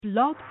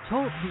Blog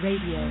Talk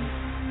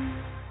Radio.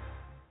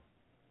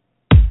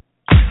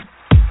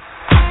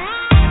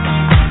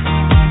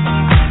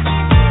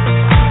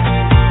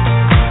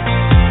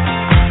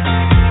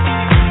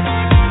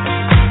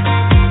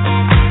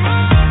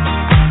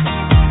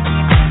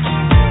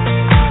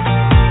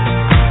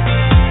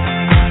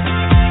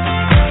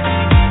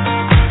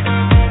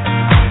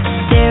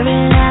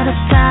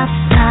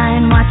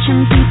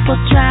 People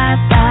drive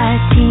by,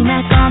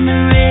 T-Mac on the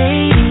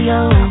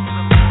radio.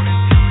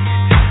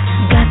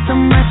 Got so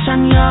much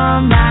on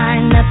your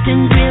mind,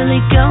 nothing's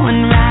really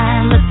going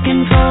right.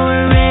 Looking for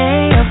a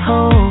ray of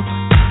hope.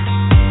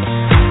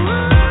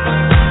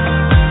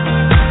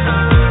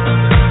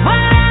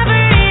 Whatever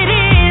it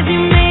is you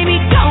may be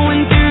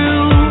going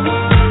through,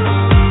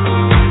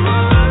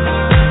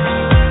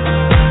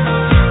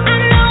 I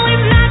know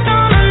he's not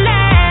gonna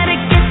let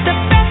it get the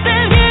best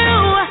of you.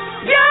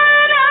 You're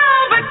an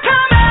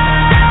overcomer.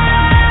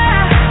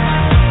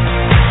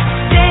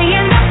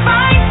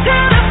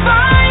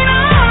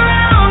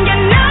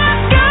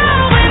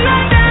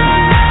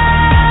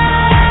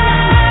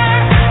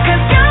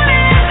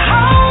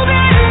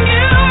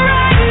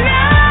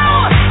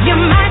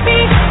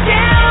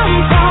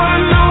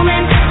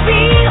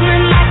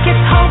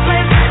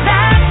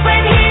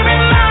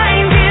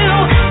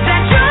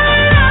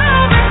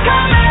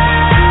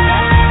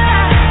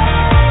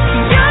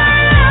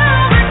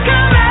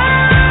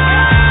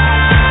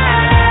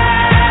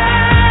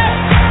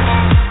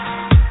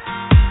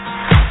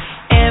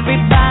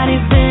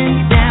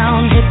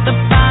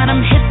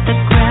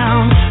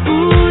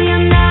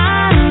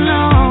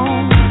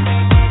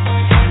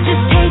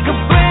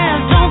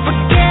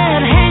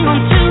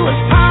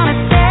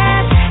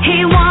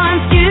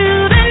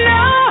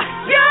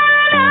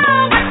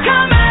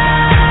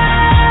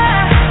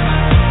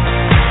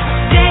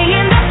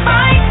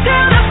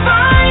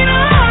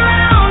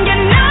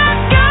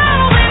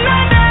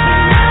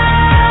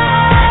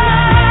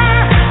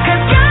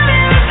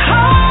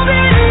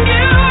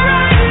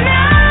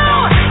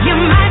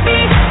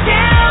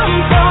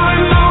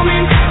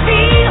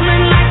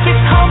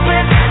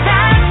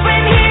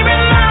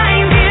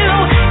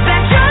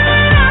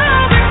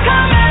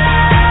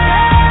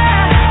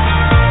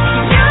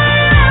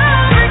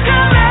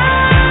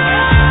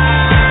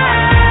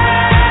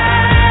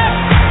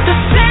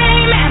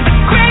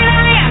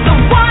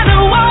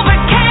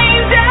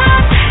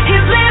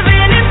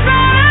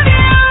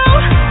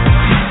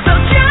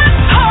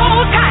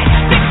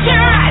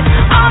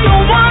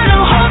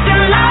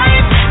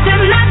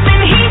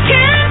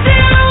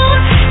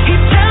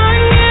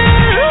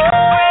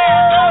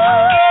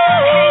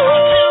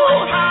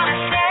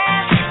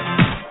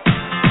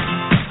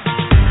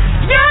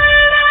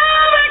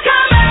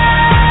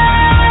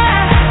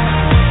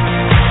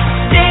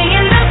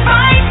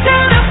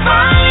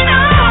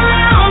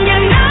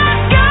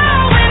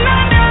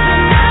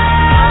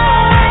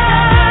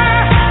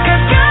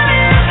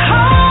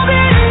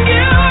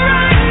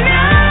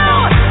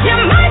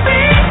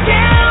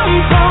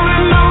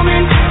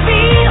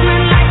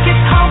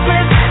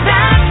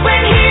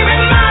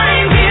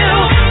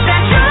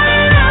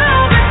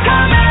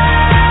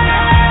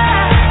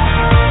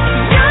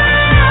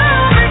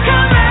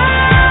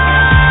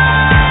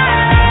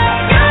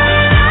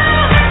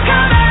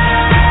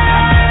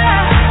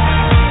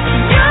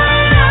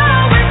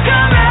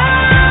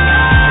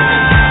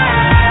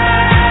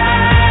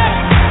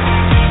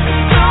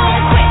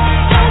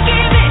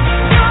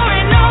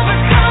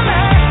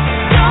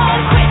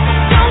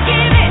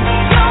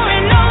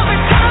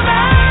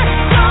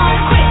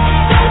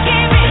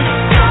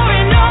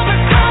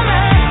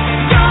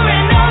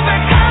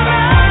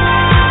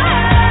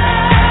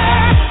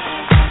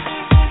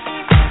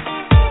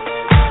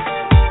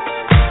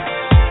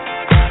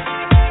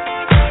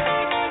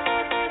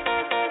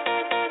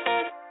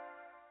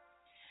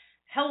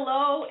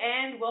 Hello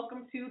and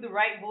welcome to The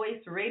Right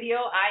Voice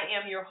Radio. I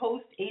am your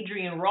host,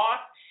 Adrienne Ross.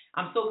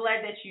 I'm so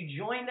glad that you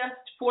joined us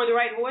for The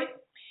Right Voice.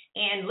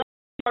 And let's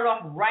start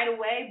off right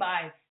away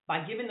by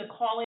giving the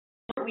call in.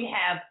 We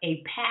have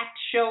a packed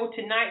show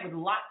tonight with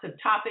lots of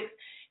topics,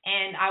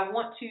 and I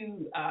want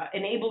to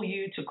enable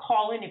you to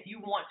call in if you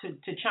want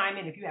to chime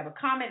in, if you have a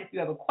comment, if you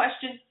have a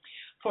question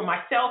for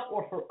myself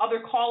or for other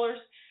callers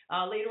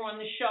later on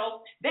the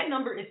show. That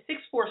number is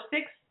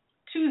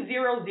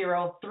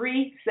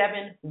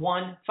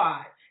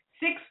 646-200-3715.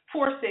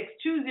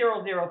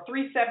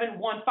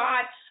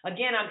 646-200-3715.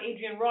 Again, I'm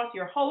Adrienne Ross,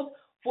 your host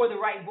for The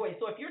Right Voice.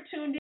 So if you're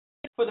tuned in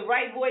for The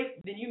Right Voice,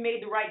 then you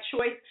made the right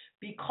choice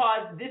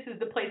because this is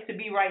the place to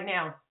be right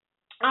now.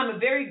 I'm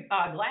very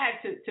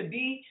glad to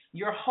be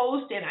your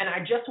host, and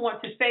I just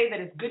want to say that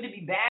it's good to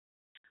be back.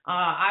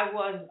 I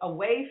was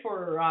away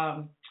for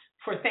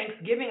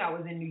Thanksgiving. I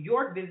was in New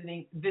York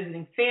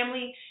visiting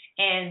family,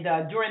 and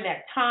during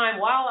that time,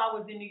 while I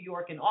was in New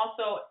York, and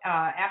also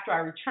after I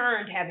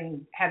returned,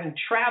 having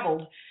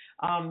traveled,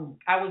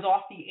 I was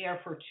off the air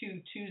for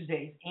 2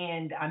 Tuesdays,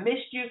 and I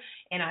missed you,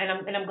 and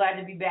I'm glad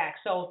to be back.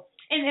 So,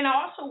 and I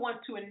also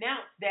want to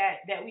announce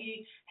that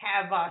we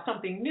have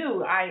something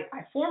new. I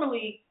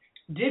formally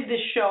did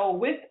this show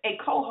with a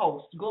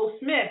co-host, Glow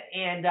Smith,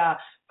 and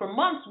for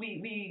months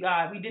we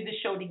did this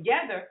show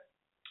together.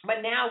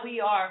 But now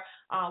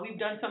we've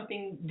done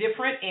something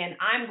different, and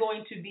I'm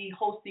going to be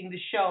hosting the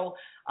show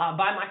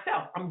by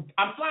myself.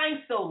 I'm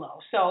flying solo,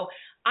 so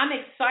I'm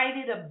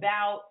excited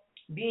about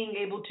being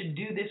able to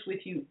do this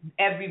with you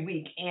every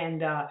week.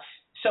 And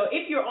so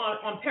if you're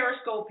on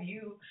Periscope,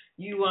 you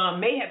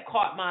may have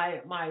caught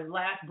my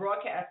last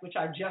broadcast, which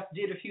I just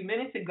did a few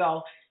minutes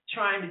ago,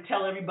 trying to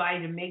tell everybody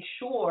to make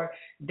sure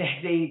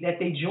that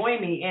they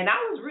join me. And I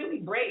was really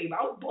brave.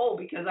 I was bold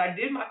because I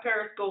did my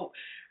Periscope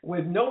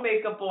with no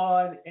makeup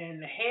on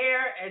and the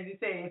hair, as you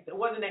say, it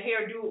wasn't a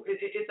hairdo,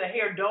 it's a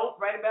hair don't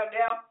right about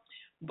now.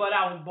 But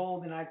I was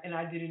bold and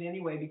I did it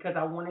anyway because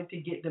I wanted to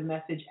get the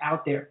message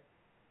out there.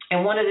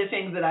 And one of the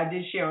things that I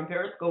did share on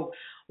Periscope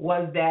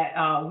was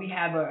that we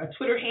have a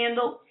Twitter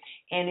handle,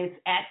 and it's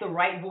at the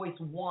Right Voice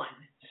 1.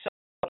 So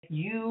if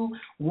you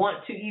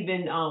want to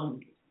even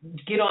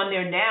get on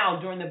there now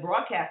during the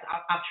broadcast,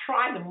 I'll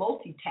try to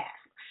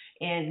multitask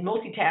and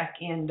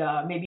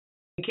maybe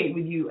communicate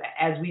with you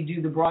as we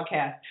do the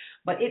broadcast.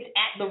 But it's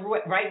at the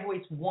Right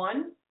Voice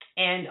 1,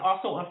 and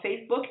also on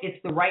Facebook,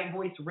 it's the Right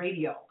Voice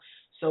Radio.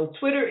 So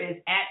Twitter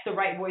is at the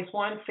Right Voice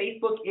 1.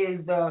 Facebook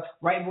is the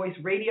Right Voice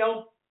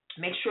Radio.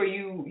 Make sure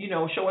you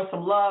show us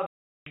some love,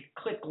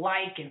 click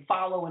like and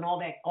follow and all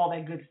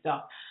that good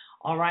stuff.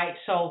 All right.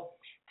 So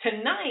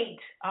tonight,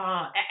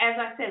 as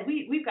I said,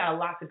 we've got a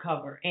lot to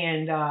cover.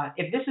 And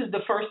if this is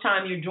the first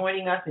time you're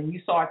joining us and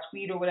you saw a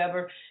tweet or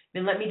whatever,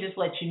 then let me just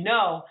let you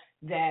know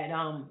that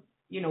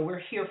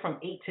we're here from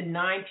 8 to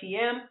 9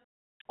 p.m.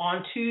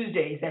 on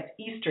Tuesdays. That's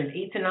Eastern,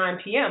 8 to 9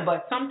 p.m.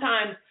 But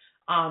sometimes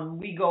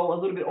we go a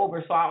little bit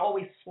over, so I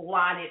always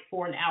slot it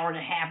for an hour and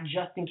a half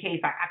just in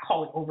case. I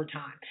call it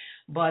overtime.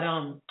 But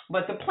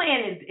the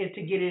plan is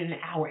to get it in an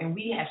hour, and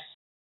we have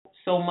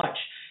so much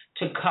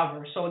to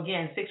cover. So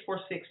again,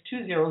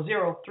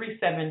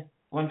 646-200-3715.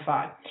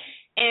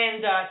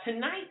 And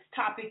tonight's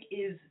topic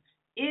is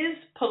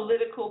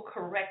political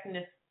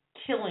correctness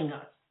killing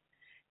us?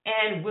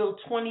 And will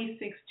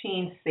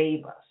 2016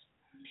 save us?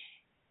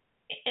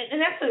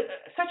 And that's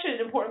such an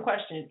important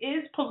question.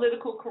 Is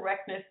political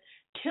correctness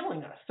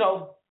killing us?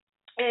 So,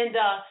 and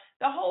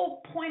the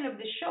whole point of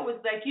the show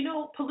is that,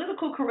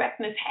 political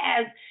correctness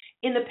has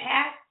in the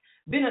past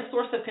been a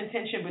source of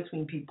contention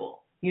between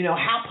people.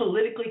 How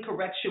politically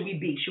correct should we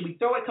be? Should we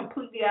throw it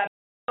completely out?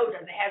 Does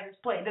it have its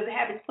place? Does it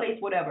have its place?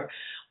 Whatever.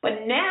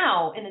 But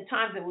now, in the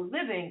times that we're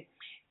living,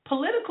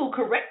 political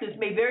correctness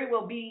may very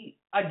well be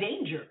a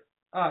danger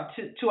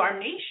to our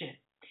nation.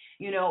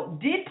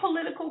 Did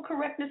political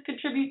correctness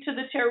contribute to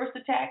the terrorist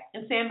attack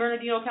in San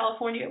Bernardino,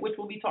 California, which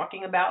we'll be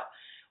talking about,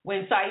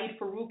 when Sayed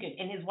Farook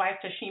and his wife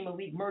Tasheen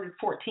Malik murdered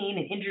 14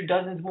 and injured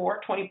dozens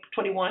more,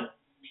 21?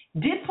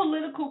 Did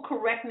political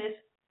correctness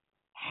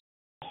have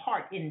a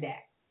part in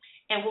that?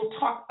 And we'll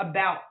talk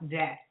about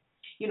that.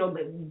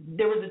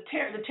 There was the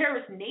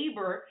terrorist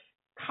neighbor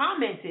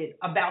commented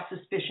about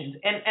suspicions,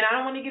 and I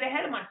don't want to get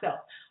ahead of myself,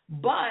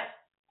 but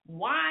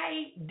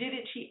why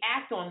didn't she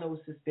act on those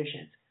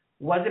suspicions?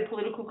 Was it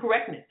political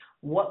correctness?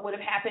 What would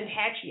have happened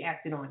had she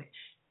acted on it?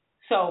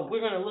 So we're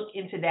going to look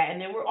into that,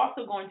 and then we're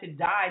also going to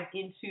dive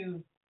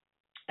into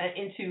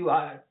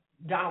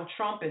Donald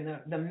Trump and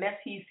the mess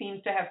he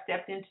seems to have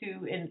stepped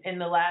into in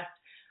the last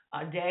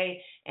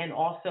day, and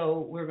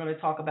also we're going to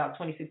talk about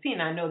 2016.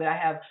 I know that I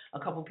have a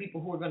couple people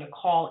who are going to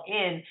call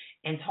in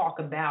and talk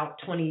about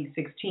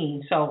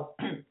 2016. So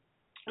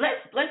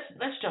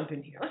let's jump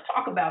in here. Let's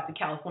talk about the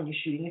California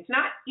shooting. It's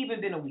not even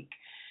been a week.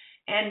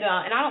 And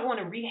I don't want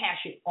to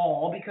rehash it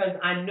all because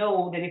I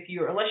know that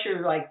unless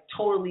you're like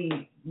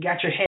totally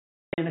got your head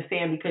in the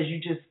sand because you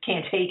just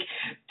can't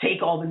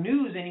take all the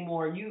news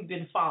anymore, you've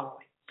been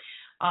following.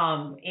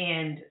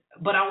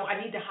 But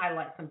I need to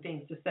highlight some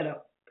things to set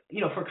up,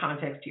 for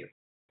context here.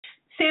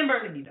 San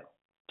Bernardino,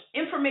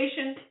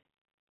 information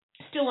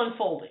still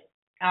unfolding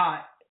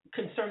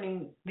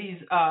concerning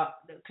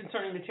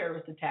the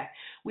terrorist attack.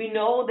 We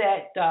know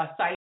that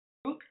Sayed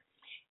Farook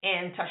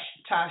and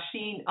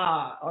Tasheen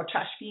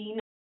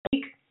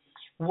Malik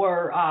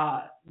were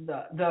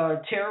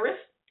the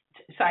terrorists.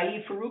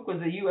 Sayed Farook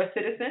was a U.S.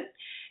 citizen,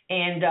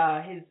 and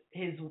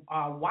his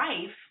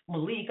wife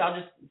Malik, I'll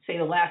just say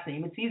the last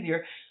name, it's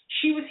easier.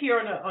 She was here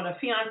on a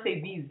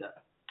fiancé visa,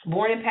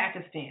 born in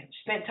Pakistan.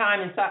 She spent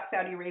time in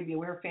Saudi Arabia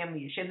where her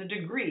family is. She has a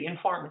degree in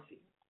pharmacy.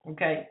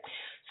 Okay,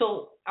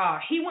 so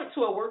he went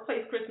to a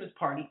workplace Christmas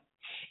party.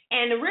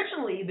 And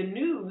originally, the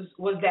news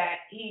was that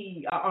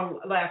he, on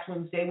last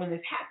Wednesday when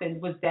this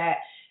happened, was that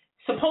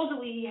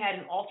supposedly he had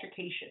an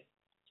altercation.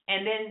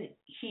 And then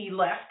he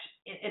left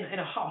in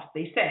a huff,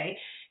 they say,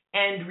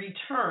 and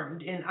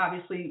returned, and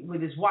obviously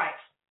with his wife.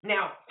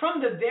 Now,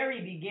 from the very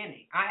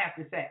beginning, I have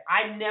to say,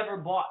 I never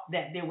bought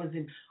that there was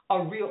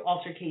a real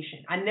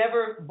altercation. I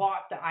never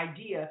bought the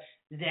idea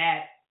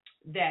that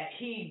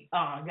he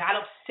got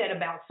upset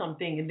about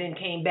something and then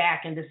came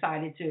back and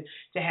decided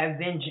to have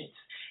vengeance.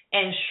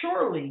 And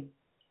surely,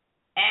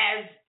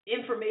 as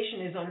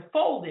information is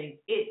unfolding,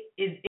 it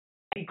is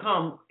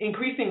become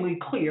increasingly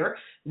clear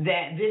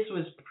that this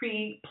was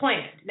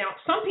pre-planned. Now,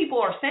 some people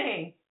are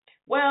saying,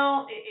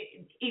 well,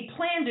 he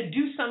planned to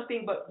do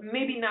something, but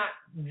maybe not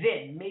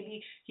then.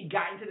 Maybe he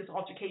got into this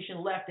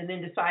altercation, left, and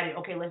then decided,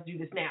 okay, let's do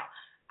this now.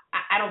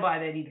 I don't buy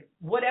that either.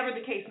 Whatever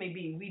the case may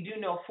be, we do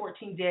know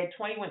 14 dead,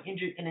 21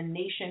 injured, and a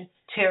nation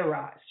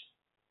terrorized.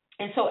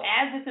 And so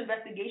as this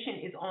investigation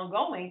is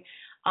ongoing,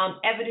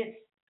 evidence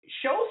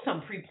shows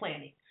some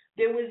pre-planning.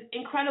 There was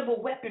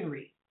incredible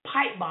weaponry,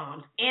 pipe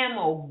bombs,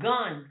 ammo,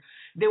 guns.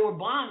 There were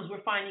bombs,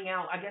 we're finding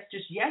out, I guess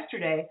just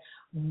yesterday,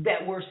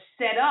 that were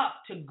set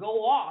up to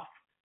go off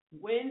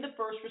when the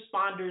first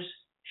responders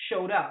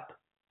showed up.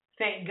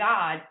 Thank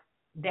God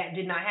that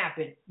did not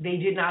happen. They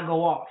did not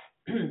go off.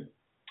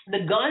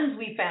 The guns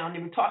we found,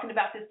 and we're talking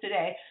about this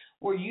today,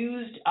 were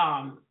used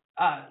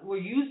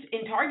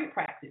in target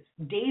practice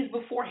days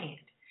beforehand.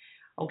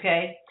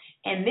 Okay,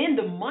 and then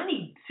the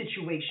money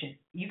situation.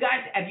 You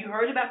guys, have you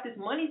heard about this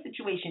money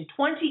situation?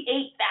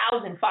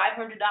 $28,500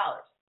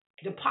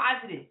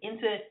 deposited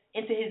into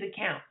his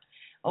account.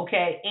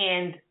 Okay,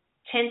 and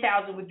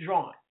 $10,000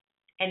 withdrawn.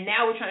 And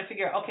now we're trying to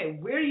figure out, okay,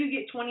 where do you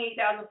get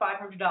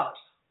 $28,500?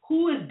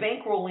 Who is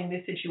bankrolling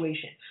this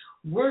situation?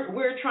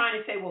 We're trying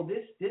to say, well,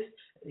 this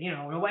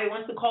nobody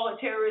wants to call it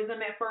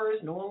terrorism at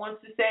first. No one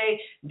wants to say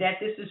that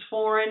this is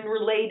foreign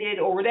related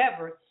or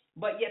whatever.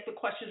 But yet the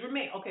questions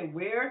remain. Okay,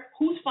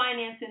 who's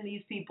financing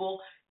these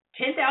people?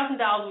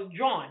 $10,000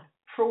 withdrawn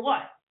for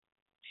what?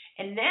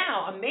 And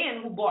now a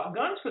man who bought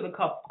guns for the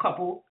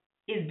couple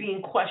is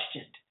being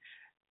questioned.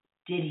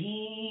 Did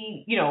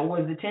he,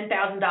 was the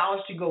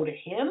 $10,000 to go to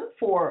him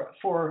for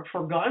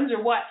guns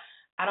or what?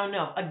 I don't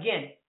know.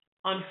 Again,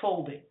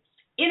 unfolding.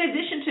 In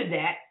addition to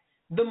that,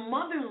 the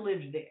mother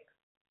lives there.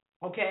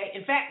 Okay.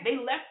 In fact, they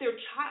left their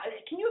child.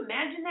 Can you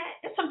imagine that?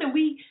 It's something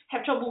we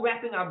have trouble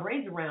wrapping our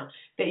brains around.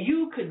 That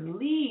you could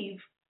leave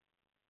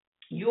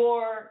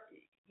your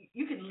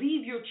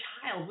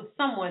child with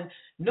someone,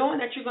 knowing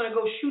that you're going to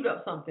go shoot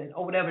up something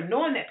or whatever,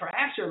 knowing that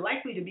perhaps you're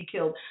likely to be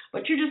killed,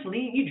 but you just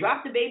leave. You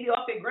drop the baby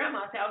off at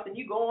grandma's house and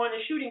you go on a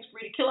shooting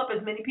spree to kill up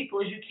as many people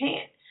as you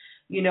can.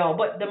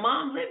 But the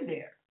mom lived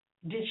there.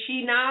 Did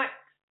she not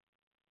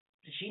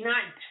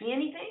see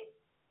anything?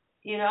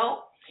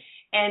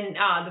 And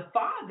the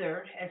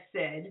father has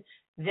said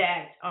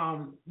that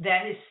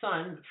his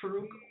son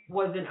Farook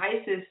was an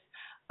ISIS,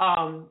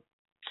 an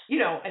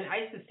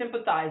ISIS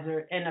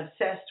sympathizer and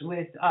obsessed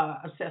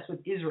with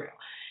Israel.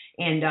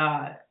 And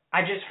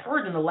I just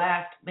heard in the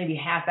last maybe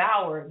half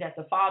hour that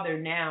the father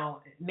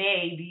now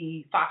may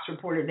be, Fox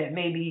reported that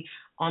may be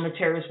on the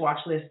terrorist watch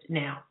list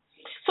now.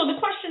 So the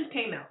questions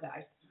came out,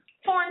 guys.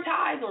 Foreign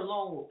ties or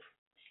lone wolf?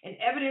 And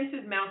evidence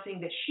is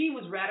mounting that she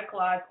was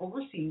radicalized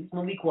overseas,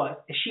 Malik was,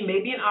 that she may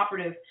be an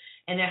operative,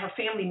 and that her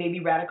family may be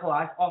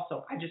radicalized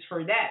also. I just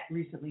heard that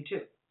recently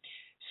too.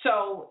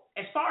 So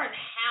as far as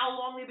how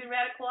long they've been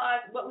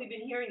radicalized, what we've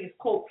been hearing is,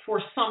 quote,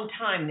 for some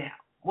time now,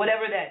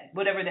 whatever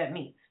that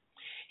means.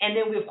 And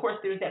then of course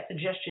there's that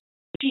suggestion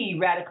she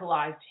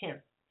radicalized him.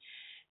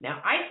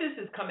 Now ISIS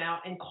has come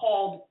out and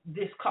called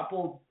this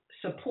couple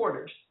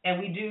supporters, and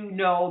we do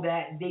know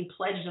that they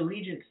pledged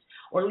allegiance,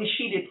 or at least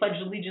she did pledge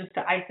allegiance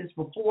to ISIS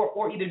before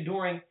or either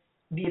during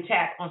the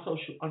attack on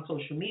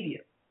social media.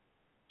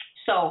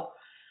 So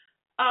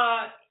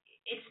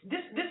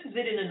this is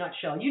it in a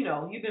nutshell.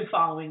 You've been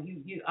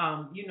following, you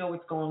know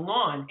what's going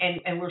on,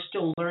 and we're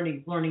still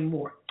learning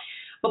more.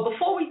 But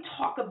before we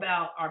talk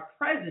about our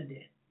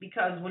president,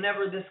 because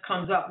whenever this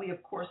comes up, we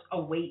of course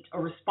await a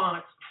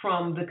response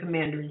from the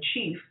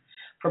commander-in-chief,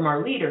 from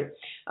our leader.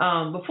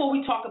 Before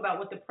we talk about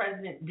what the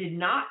president did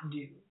not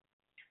do,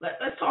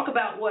 let's talk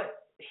about what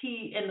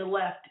he and the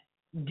left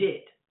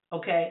did,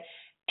 okay?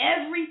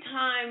 Every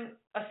time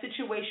a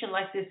situation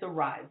like this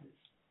arises,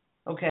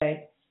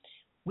 okay,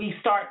 we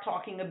start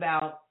talking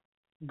about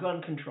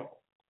gun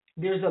control.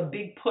 There's a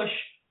big push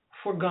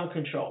for gun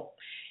control.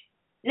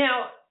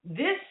 Now,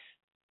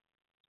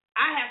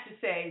 I have to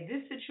say,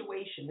 this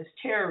situation, this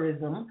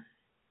terrorism,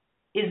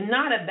 is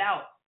not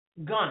about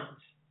guns.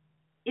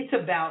 It's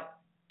about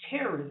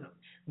terrorism.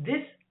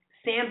 This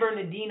San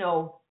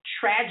Bernardino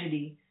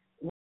tragedy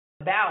was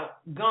about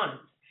guns.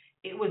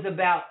 It was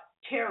about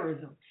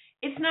terrorism.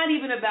 It's not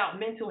even about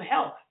mental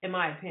health, in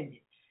my opinion.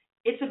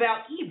 It's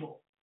about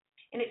evil.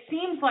 And it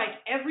seems like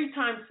every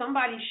time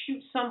somebody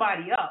shoots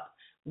somebody up,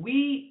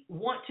 we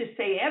want to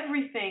say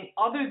everything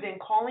other than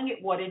calling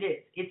it what it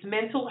is. It's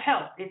mental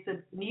health. It's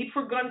a need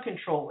for gun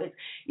control. It's,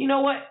 you know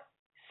what?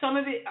 Some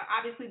of it,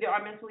 obviously, there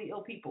are mentally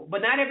ill people,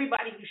 but not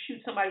everybody who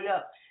shoots somebody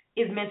up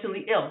is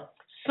mentally ill.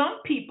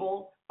 Some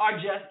people are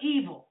just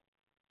evil.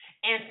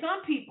 And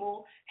some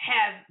people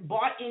have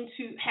bought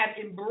into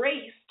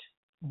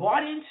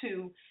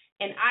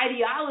an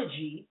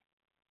ideology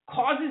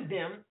causes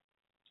them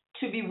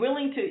to be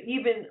willing to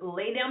even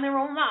lay down their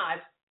own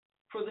lives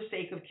for the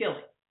sake of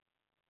killing.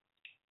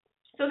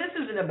 So this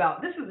isn't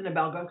about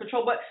gun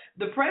control, but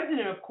the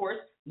president, of course,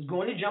 is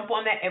going to jump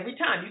on that every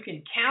time. You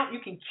can count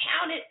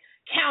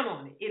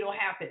on it. It'll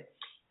happen.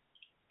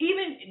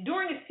 Even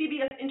during a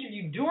CBS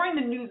interview, during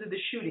the news of the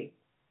shooting,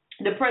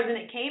 the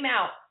president came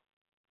out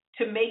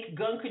to make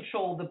gun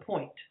control the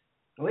point.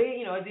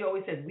 We, as he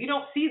always says, we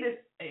don't see this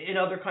in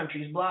other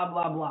countries, blah,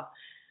 blah, blah.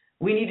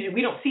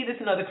 We don't see this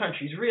in other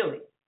countries, really.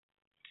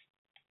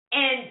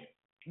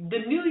 And the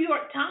New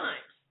York Times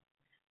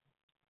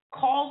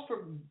calls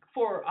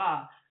for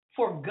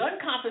gun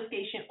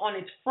confiscation on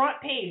its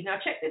front page. Now,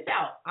 check this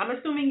out. I'm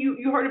assuming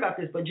you heard about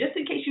this, but just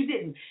in case you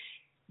didn't,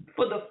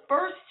 for the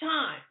first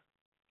time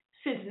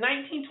since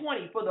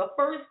 1920, for the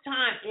first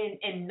time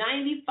in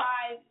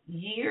 95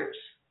 years,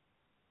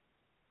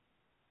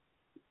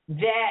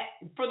 that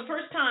for the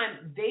first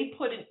time they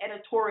put an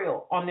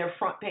editorial on their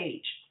front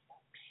page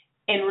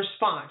in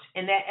response,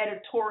 and that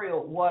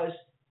editorial was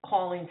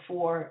calling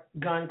for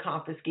gun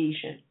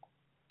confiscation.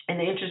 And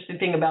the interesting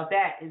thing about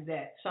that is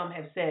that some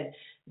have said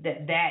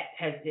that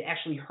it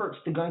actually hurts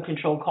the gun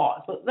control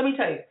cause. But let me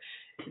tell you,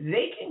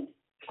 they can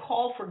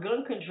call for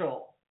gun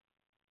control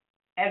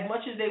as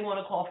much as they want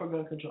to call for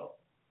gun control.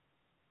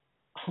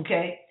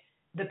 Okay?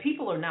 The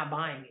people are not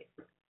buying it.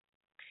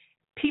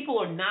 People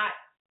are not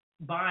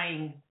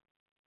buying,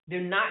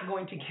 they're not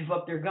going to give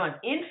up their gun.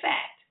 In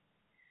fact,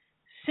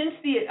 since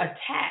the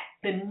attack,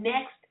 the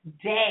next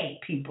day,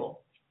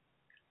 people,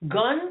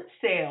 gun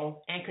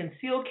sales and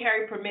concealed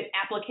carry permit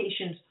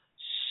applications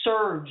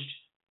surged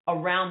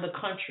around the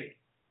country.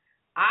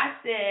 I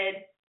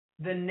said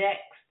the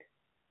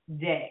next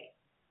day.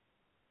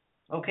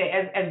 Okay,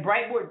 as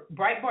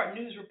Breitbart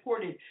News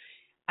reported,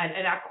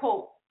 and I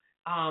quote,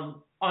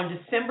 on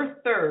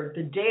December 3rd,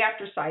 the day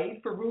after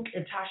Sayed Farook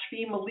and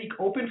Tasheen Malik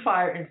opened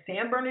fire in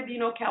San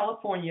Bernardino,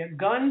 California,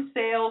 gun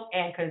sales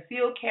and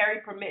concealed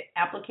carry permit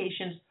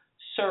applications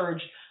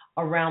surged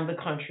around the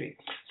country.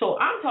 So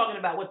I'm talking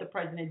about what the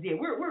president did.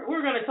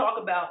 We're going to talk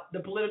about the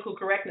political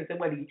correctness and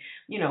what he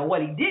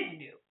didn't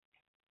do.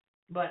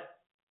 But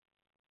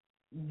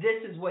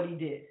this is what he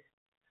did,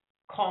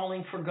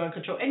 calling for gun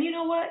control. And you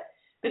know what?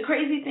 The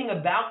crazy thing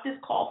about this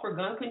call for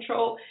gun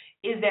control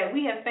is that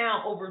we have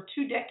found over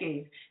 2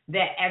 decades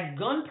that as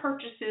gun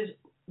purchases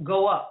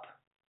go up,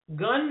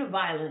 gun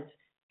violence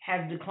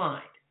has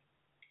declined.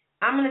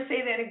 I'm going to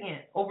say that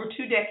again. Over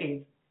 2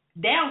 decades,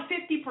 down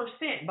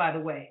 50%, by the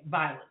way,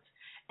 violence.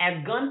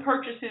 As gun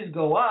purchases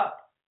go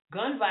up,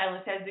 gun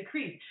violence has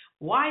decreased.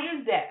 Why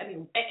is that? I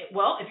mean,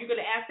 well, if you're going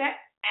to ask that,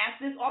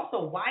 ask this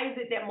also. Why is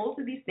it that most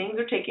of these things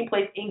are taking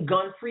place in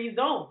gun-free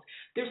zones?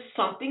 There's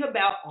something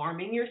about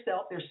arming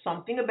yourself. There's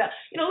something about,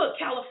 look,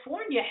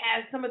 California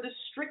has some of the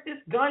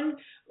strictest gun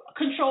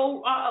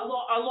control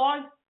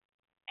laws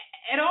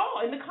at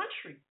all in the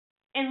country.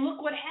 And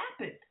look what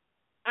happened.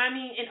 I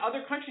mean, in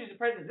other countries, the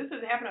president, this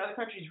has happened in other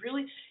countries,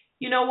 really.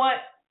 You know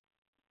what?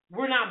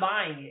 We're not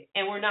buying it,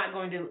 and we're not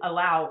going to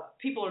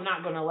people are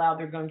not going to allow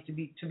their guns to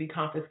be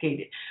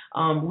confiscated.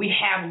 We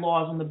have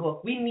laws on the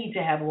book. We need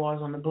to have laws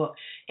on the book.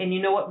 And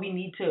you know what? We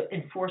need to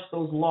enforce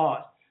those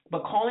laws.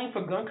 But calling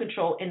for gun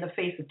control in the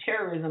face of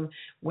terrorism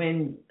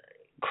when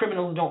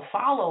criminals don't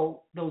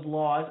follow those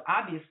laws,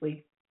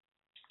 obviously,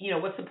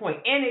 what's the point?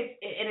 And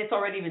it's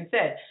already been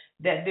said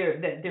that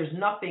there's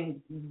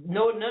nothing,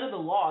 none of the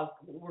laws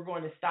were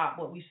going to stop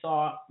what we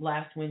saw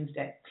last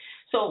Wednesday.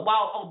 So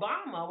while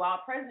our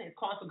president is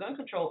calling for gun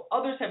control,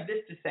 others have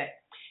this to say.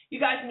 You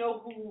guys know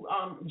who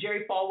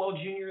Jerry Falwell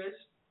Jr. is?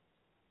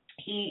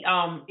 He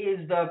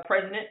is the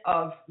president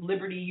of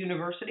Liberty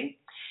University,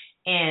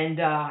 and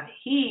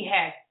he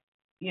had,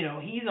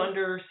 he's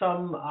under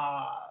some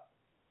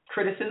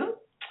criticism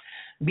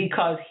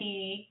because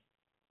he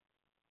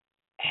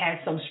had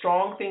some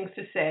strong things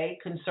to say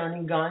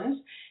concerning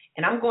guns.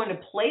 And I'm going to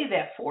play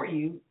that for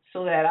you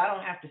so that I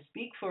don't have to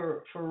speak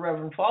for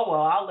Reverend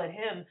Falwell. I'll let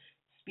him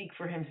speak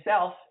for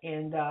himself,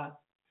 and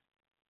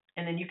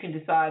then you can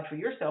decide for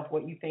yourself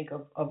what you think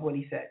of what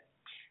he said.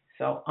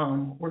 So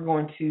we're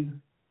going to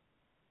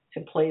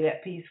play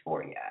that piece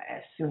for you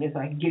as soon as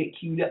I get it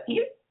queued up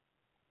here.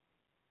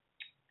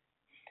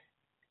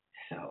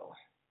 So.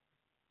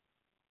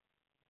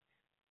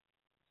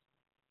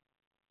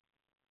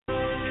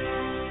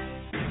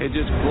 It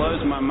just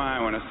blows my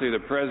mind when I see the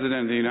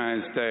President of the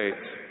United States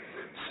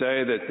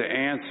say that the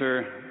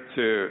answer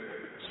to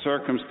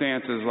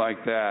circumstances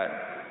like that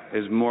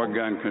is more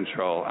gun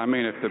control. I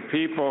mean, if the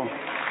people...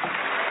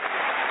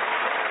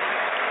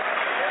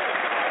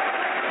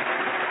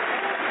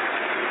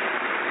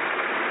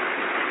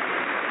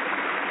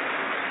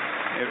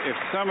 If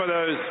some of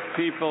those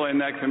people in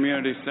that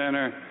community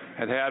center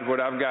had what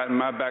I've got in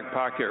my back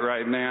pocket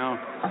right now...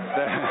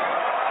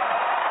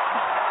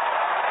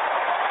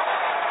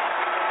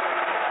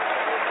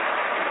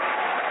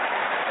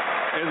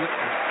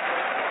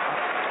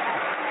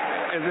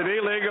 Is it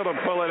illegal to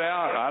pull it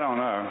out? I don't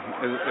know.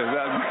 Is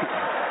that...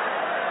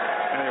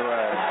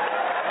 Anyway,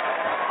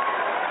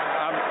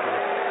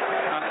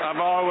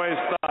 I've always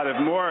thought if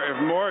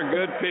more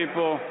good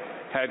people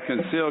had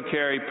concealed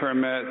carry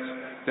permits,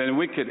 then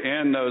we could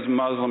end those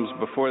Muslims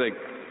before they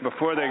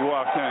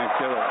walked in and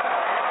killed us.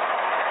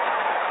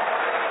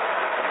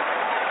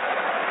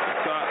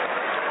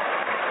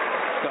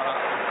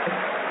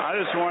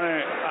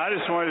 I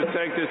just wanted to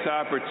take this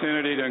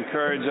opportunity to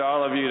encourage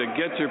all of you to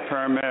get your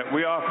permit.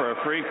 We offer a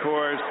free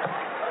course,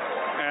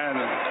 and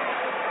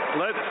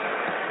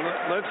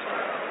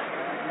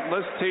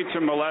let's teach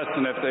them a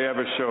lesson if they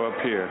ever show up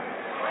here.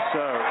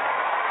 So.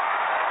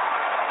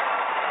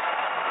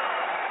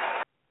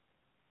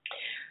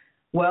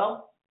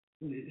 Well,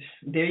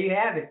 there you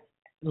have it.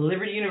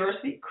 Liberty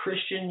University,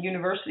 Christian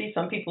university.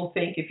 Some people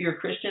think if you're a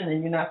Christian,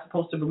 then you're not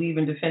supposed to believe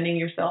in defending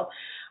yourself.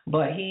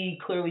 But he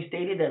clearly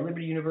stated that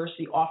Liberty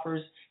University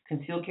offers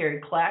concealed carry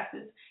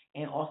classes,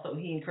 and also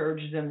he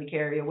encourages them to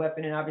carry a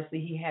weapon. And obviously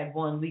he had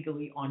one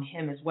legally on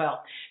him as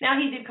well. Now,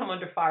 he did come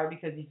under fire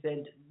because he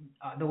said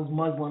those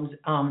Muslims,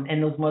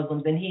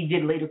 and he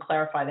did later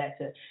clarify that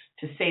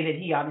to say that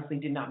he obviously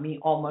did not mean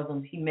all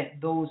Muslims. He meant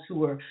those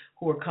who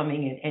were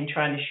coming in and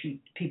trying to shoot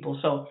people.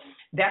 So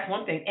that's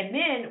one thing. And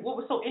then what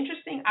was so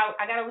interesting,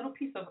 I got a little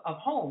piece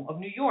of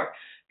New York,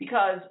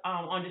 because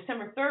on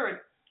December 3rd,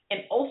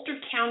 an Ulster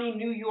County,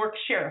 New York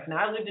sheriff. Now,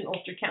 I lived in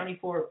Ulster County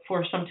for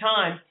some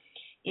time.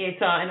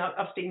 It's in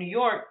upstate New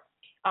York.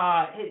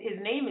 His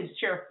name is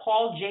Sheriff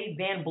Paul J.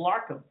 Van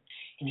Blarcom.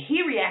 And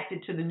he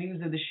reacted to the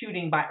news of the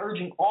shooting by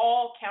urging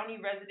all county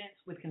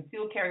residents with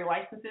concealed carry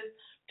licenses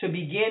to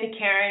begin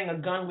carrying a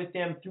gun with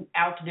them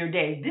throughout their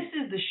day. This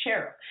is the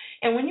sheriff.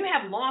 And when you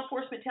have law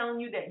enforcement telling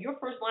you that your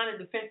first line of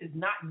defense is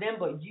not them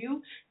but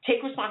you,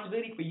 take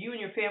responsibility for you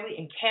and your family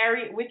and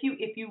carry it with you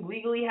if you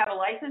legally have a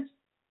license,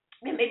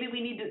 then maybe we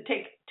need to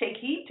take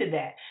heed to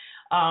that.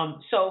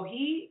 So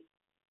he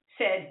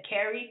said,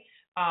 carry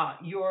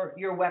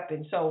your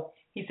weapon. So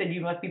he said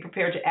you must be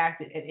prepared to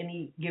act at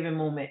any given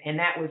moment, and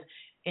that was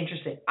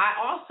interesting.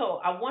 I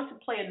want to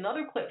play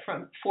another clip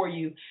for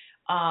you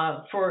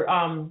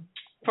from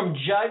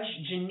Judge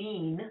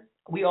Jeanine.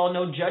 We all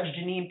know Judge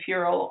Jeanine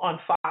Pirro on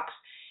Fox,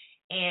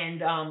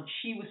 and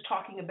she was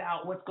talking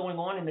about what's going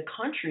on in the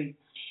country.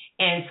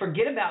 And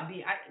forget about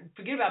being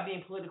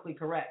politically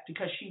correct,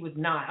 because she was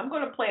not. I'm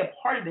going to play a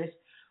part of this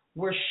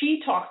where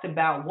she talks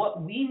about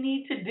what we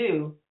need to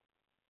do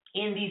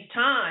in these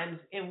times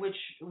in which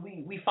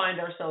we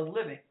find ourselves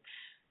living.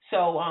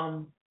 So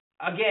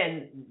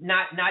again,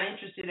 not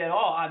interested at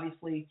all,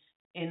 obviously,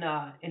 in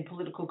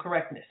political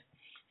correctness.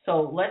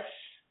 So let's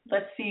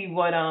see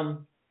what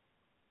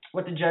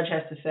the judge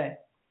has to say.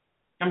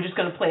 I'm just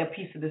going to play a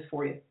piece of this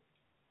for you.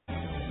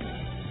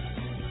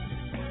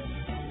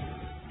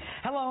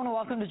 Hello and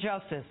welcome to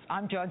Justice.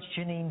 I'm Judge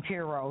Jeanine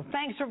Pirro.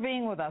 Thanks for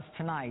being with us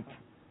tonight.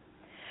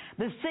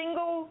 The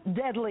single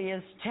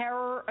deadliest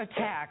terror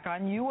attack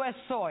on U.S.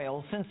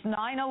 soil since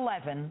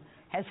 9/11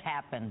 has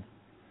happened.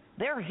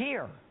 They're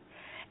here.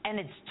 And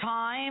it's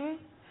time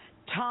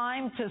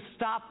to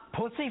stop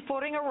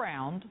pussyfooting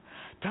around,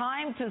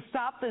 time to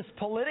stop this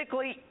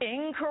politically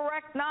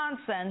incorrect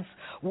nonsense,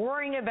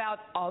 worrying about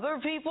other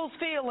people's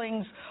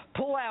feelings,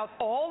 pull out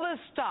all the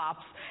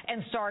stops,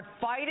 and start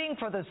fighting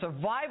for the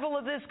survival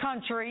of this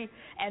country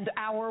and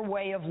our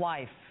way of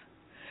life.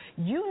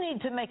 You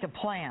need to make a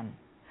plan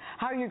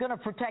how you're going to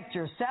protect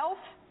yourself,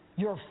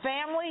 your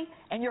family,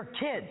 and your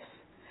kids.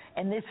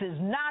 And this is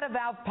not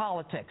about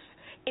politics.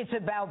 It's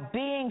about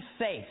being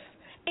safe.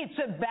 It's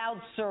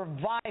about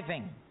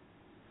surviving.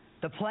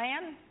 The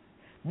plan?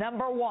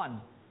 Number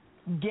one,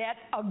 get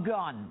a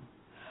gun.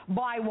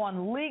 Buy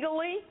one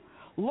legally,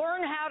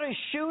 learn how to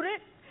shoot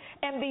it,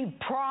 and be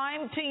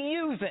primed to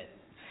use it.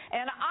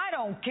 And I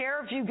don't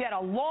care if you get a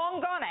long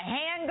gun, a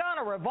handgun,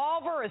 a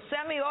revolver, a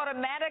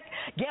semi-automatic,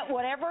 get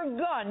whatever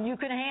gun you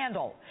can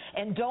handle.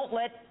 And don't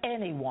let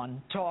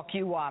anyone talk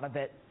you out of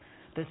it.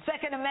 The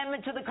Second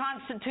Amendment to the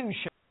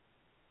Constitution.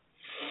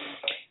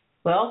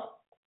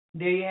 Well,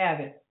 there you have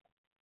it.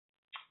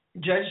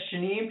 Judge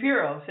Jeanine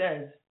Pirro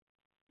says,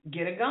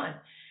 get a gun.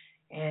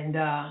 And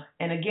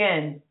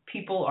again,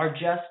 people are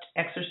just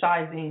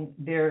exercising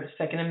their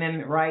Second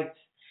Amendment rights.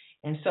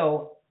 And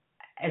so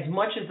as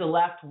much as the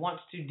left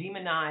wants to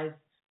demonize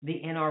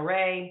the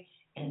NRA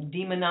and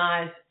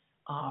demonize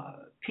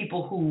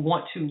people who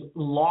want to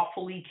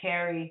lawfully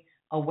carry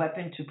a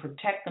weapon to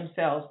protect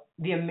themselves,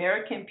 the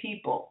American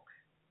people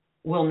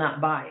will not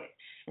buy it.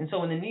 And so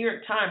when the New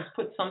York Times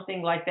puts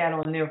something like that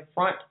on the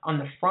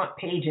front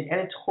page, an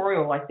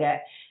editorial like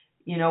that,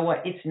 you know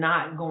what? It's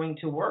not going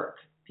to work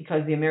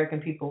because the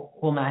American people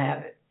will not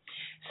have it.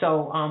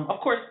 So, of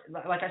course,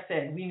 like I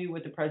said, we knew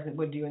what the president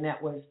would do, and that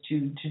was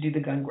to do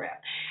the gun grab.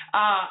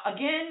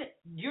 Again,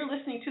 you're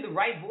listening to The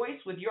Right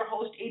Voice with your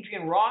host,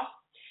 Adrienne Ross,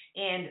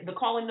 and the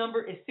call-in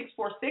number is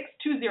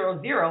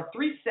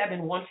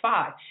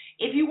 646-200-3715.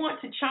 If you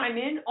want to chime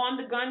in on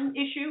the gun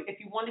issue, if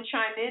you want to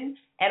chime in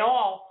at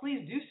all,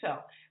 please do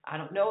so. I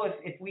don't know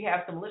if we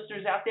have some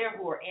listeners out there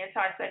who are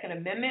anti-Second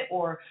Amendment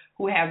or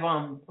who have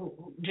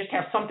who just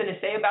have something to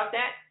say about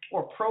that,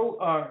 or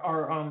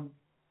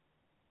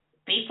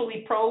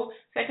faithfully pro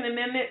Second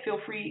Amendment. Feel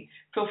free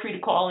to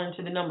call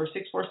into the number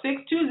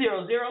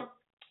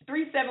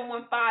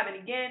 646-200-3715. And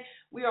again,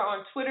 we are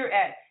on Twitter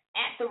at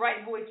The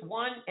Right Voice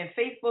 1 and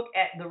Facebook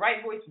at The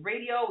Right Voice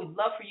Radio. We'd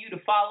love for you to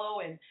follow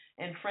and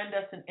friend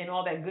us and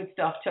all that good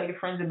stuff. Tell your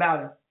friends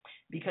about us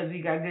because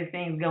we got good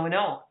things going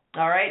on.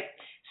 All right.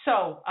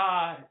 So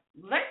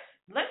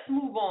let's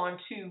move on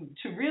to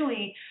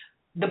really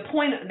the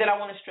point that I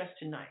want to stress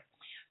tonight.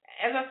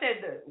 as I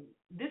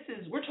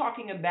said, we're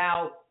talking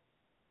about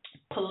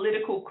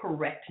political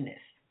correctness,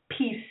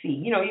 PC.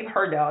 You know, you've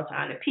heard that all the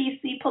time, the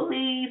PC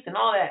police and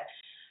all that.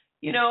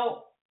 You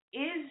know,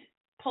 is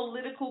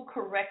political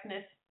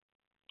correctness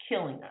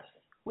killing us?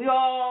 We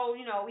all,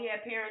 you know, we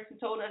had parents who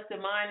told us to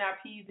mind our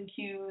P's and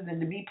Q's and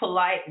to be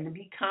polite and to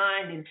be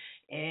kind, and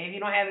if you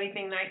don't have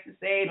anything nice to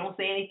say, don't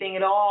say anything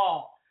at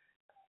all.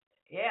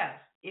 Yeah,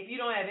 if you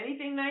don't have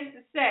anything nice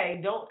to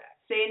say, don't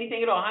say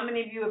anything at all. How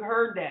many of you have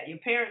heard that? Your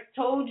parents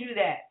told you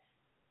that.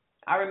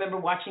 I remember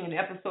watching an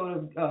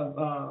episode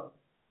of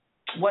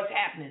What's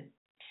Happening.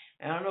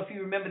 And I don't know if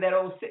you remember that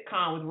old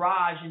sitcom with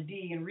Raj and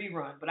Dee and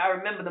Rerun, but I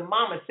remember the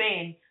mama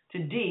saying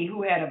to Dee,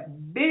 who had a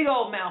big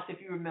old mouth,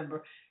 if you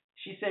remember,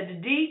 she said to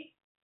Dee,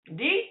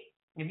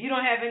 if you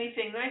don't have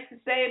anything nice to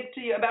say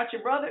to you about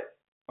your brother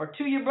or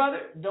to your brother,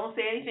 don't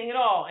say anything at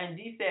all. And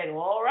Dee said,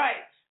 well, all right,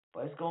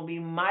 but it's going to be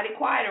mighty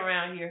quiet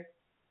around here,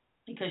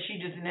 because she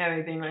just didn't have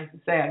anything nice to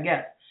say, I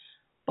guess.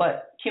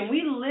 But can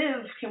we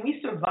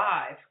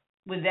survive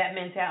with that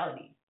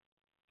mentality?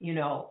 You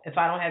know, if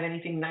I don't have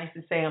anything nice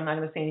to say, I'm not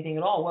going to say anything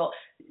at all. Well,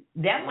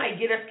 that might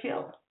get us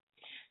killed.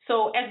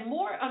 So as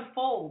more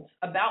unfolds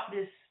about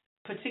this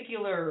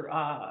particular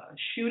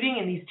shooting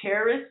and these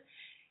terrorists,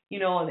 you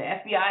know, the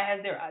FBI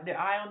has their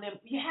eye on them.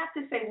 You have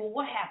to say, well,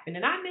 what happened?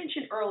 And I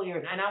mentioned earlier,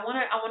 and I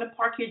want to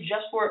park here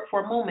just for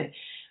a moment.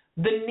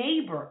 A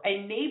neighbor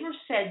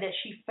said that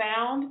she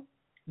found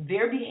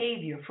their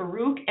behavior,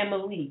 Farook and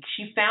Malik,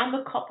 she found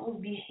the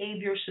couple's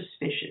behavior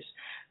suspicious.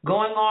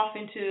 Going off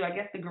into, I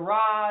guess, the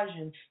garage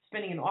and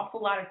spending an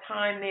awful lot of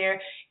time there.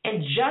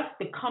 And just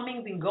the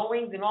comings and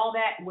goings and all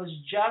that was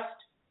just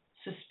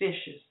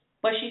suspicious.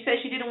 But she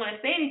said she didn't want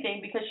to say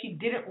anything because she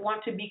didn't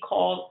want to be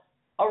called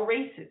a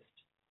racist.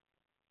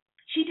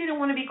 She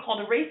didn't want to be called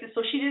a racist,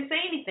 so she didn't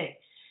say anything.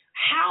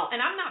 How? And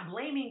I'm not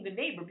blaming the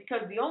neighbor,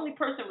 because the only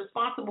person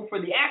responsible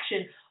for the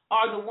action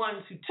are the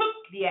ones who took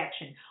the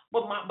action.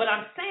 But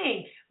I'm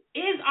saying,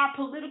 is our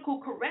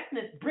political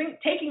correctness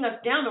taking us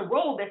down the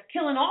road that's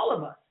killing all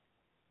of us?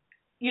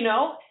 You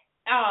know,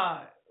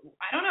 I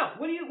don't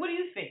know. What do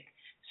you think?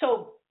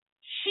 So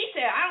she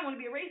said, I don't want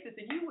to be a racist,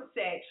 and you would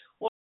say,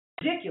 well,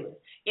 ridiculous.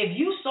 If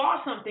you saw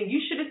something, you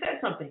should have said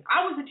something.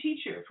 I was a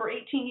teacher for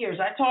 18 years.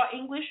 I taught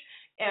English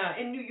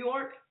in New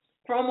York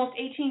for almost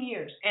 18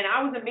 years, and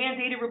I was a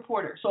mandated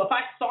reporter. So if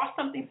I saw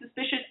something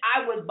suspicious,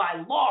 I was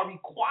by law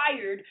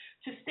required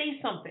to say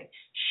something.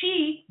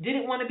 She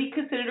didn't want to be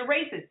considered a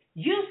racist.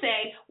 You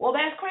say, well,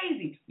 that's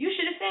crazy. You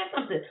should have said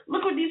something.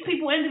 Look what these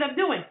people ended up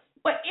doing.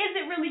 But is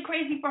it really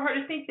crazy for her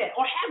to think that?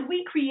 Or have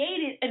we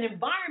created an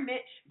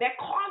environment that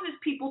causes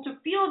people to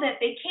feel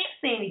that they can't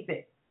say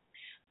anything?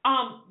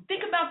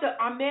 Think about the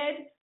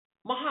Ahmed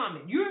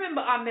Muhammad. You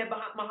remember Ahmed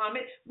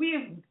Muhammad? We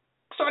have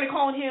started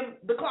calling him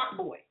the clock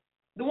boy.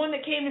 The one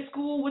that came to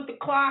school with the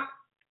clock,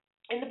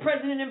 and the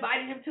president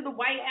invited him to the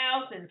White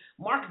House, and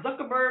Mark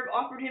Zuckerberg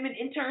offered him an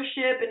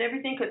internship and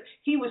everything, because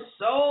he was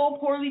so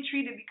poorly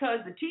treated,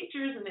 because the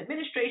teachers and the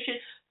administration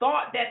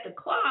thought that the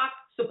clock,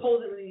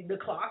 supposedly the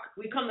clock,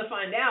 we come to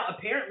find out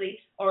apparently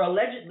or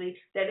allegedly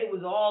that it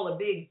was all a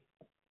big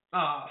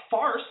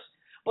farce.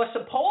 But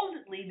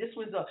supposedly this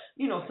was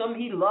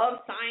he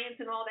loved science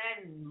and all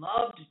that, and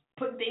loved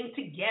putting things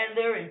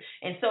together,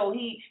 and so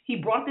he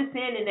brought this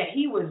in, and that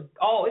it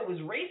was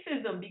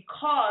racism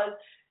because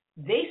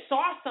they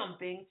saw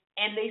something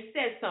and they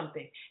said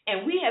something.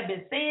 And we have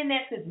been saying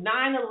that since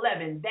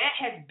 9/11. That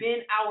has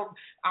been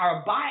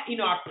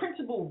our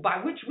principle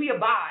by which we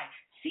abide.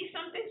 See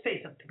something, say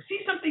something.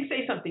 See something,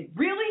 say something.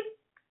 Really?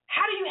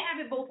 How do you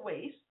have it both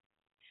ways?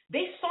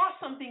 They saw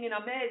something in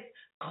Ahmed's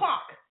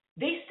clock.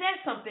 They said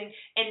something,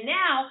 and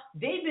now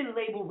they've been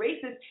labeled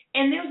racist,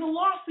 and there's a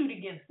lawsuit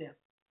against them.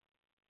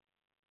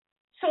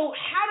 So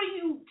how do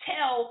you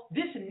tell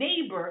this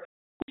neighbor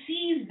who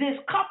sees this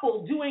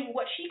couple doing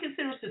what she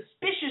considers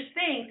suspicious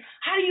things,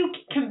 how do you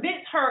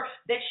convince her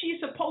that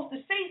she's supposed to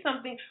say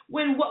something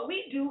when what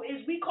we do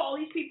is we call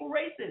these people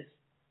racist?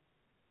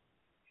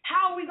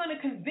 How are we going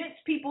to convince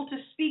people to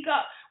speak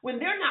up when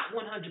they're not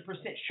 100%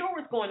 sure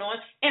what's going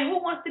on, and who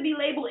wants to be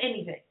labeled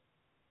anything?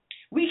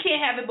 We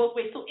can't have it both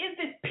ways. So is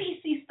this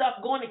PC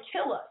stuff going to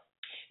kill us?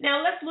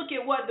 Now let's look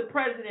at what the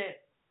president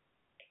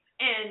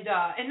and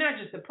not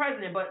just the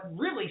president, but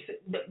really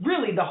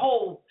the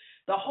whole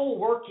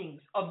workings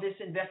of this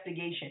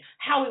investigation,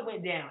 how it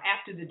went down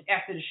after the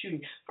shooting.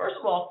 First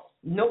of all,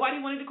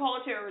 nobody wanted to call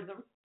it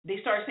terrorism.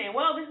 They started saying,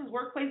 well, this is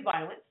workplace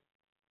violence.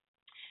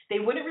 They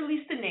wouldn't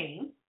release the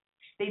name.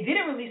 They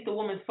didn't release the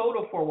woman's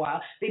photo for a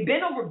while. They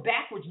bent over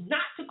backwards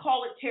not to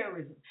call it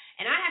terrorism.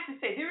 And I have to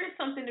say, there is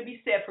something to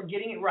be said for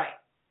getting it right.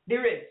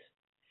 There is.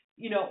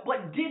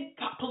 But did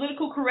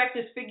political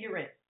correctness figure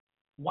in?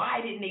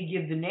 Why didn't they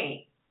give the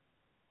name?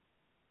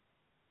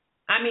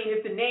 I mean,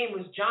 if the name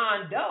was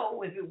John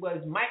Doe, if it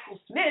was Michael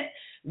Smith,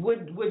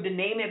 would the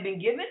name have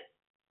been given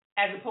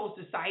as opposed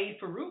to Sayed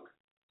Farook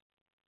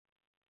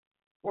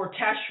or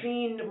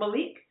Tasheen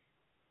Malik?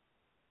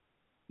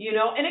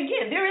 And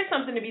again, there is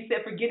something to be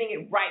said for getting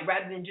it right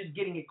rather than just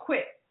getting it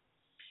quick.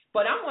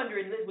 But I'm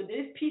wondering, with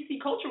this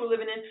PC culture we're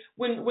living in,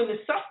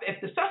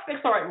 if the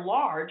suspects are at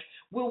large,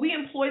 will we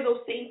employ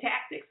those same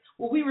tactics?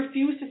 Will we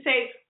refuse to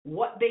say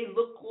what they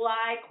look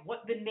like,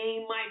 what the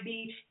name might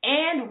be,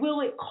 and will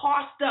it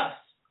cost us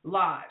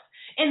lives?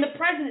 And the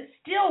president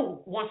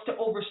still wants to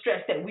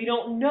overstress that we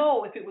don't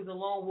know if it was a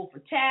lone wolf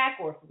attack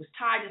or if it was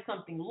tied to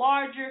something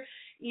larger,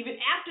 even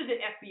after the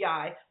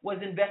FBI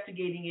was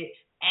investigating it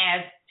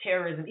as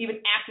terrorism,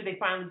 even after they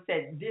finally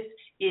said this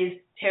is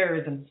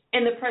terrorism.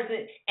 And the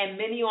president and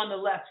many on the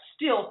left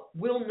still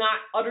will not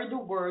utter the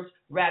words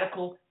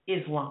radical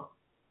Islam.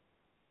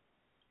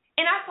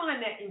 And I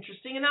find that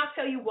interesting, and I'll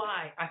tell you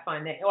why I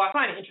find that. I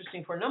find it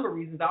interesting for a number of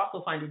reasons. I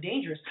also find it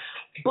dangerous.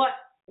 But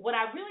what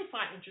I really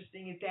find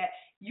interesting is that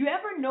you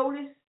ever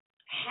notice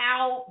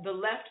how the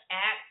left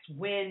acts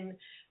when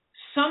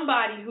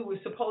somebody who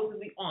is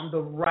supposedly on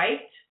the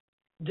right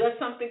does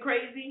something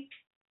crazy?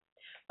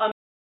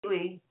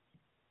 Immediately,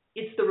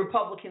 it's the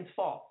Republicans'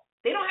 fault.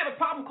 They don't have a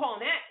problem calling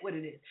that what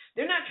it is.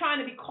 They're not trying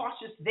to be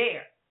cautious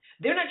there.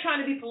 They're not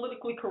trying to be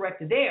politically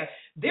correct there.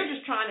 They're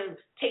just trying to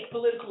take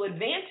political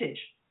advantage.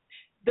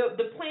 The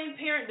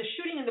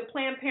shooting in the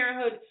Planned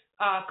Parenthood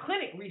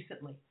clinic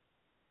recently,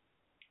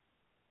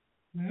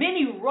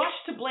 many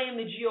rushed to blame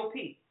the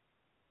GOP.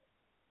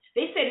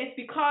 They said it's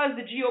because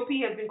the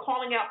GOP has been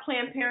calling out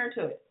Planned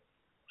Parenthood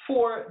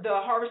for the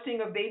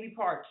harvesting of baby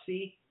parts,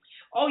 see?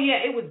 Oh,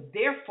 yeah, it was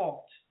their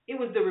fault. It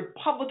was the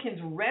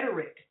Republicans'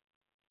 rhetoric.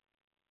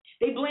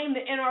 They blame the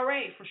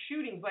NRA for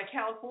shootings like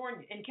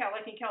in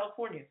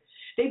California.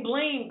 They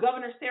blame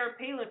Governor Sarah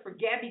Palin for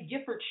Gabby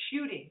Giffords'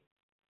 shooting.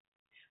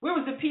 Where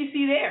was the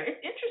PC there?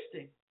 It's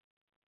interesting.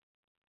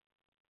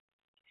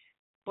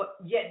 But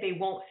yet they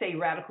won't say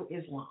radical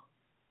Islam.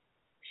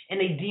 And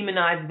they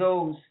demonize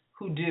those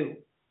who do.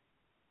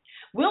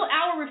 Will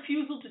our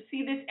refusal to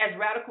see this as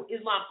radical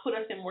Islam put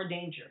us in more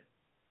danger,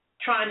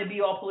 trying to be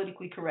all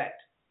politically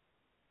correct?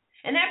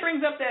 And that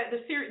brings up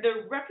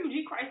the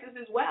refugee crisis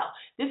as well.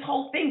 This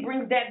whole thing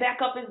brings that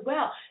back up as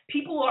well.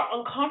 People are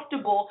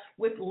uncomfortable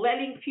with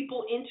letting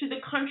people into the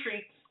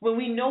country when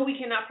we know we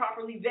cannot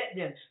properly vet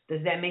them.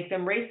 Does that make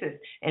them racist?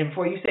 And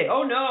before you say,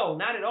 oh, no,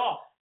 not at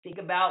all, think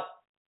about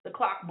the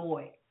clock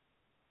boy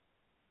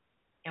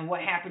and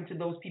what happened to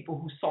those people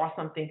who saw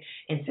something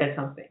and said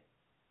something.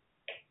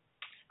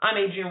 I'm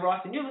Adrienne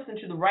Ross, and you're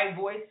listening to The Right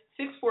Voice,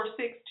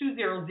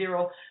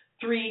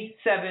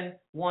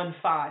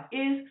 646-200-3715.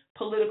 Is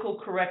political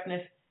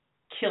correctness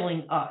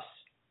killing us?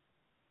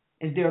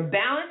 Is there a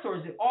balance, or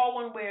is it all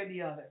one way or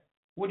the other?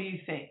 What do you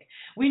think?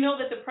 We know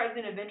that the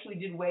president eventually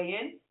did weigh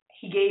in.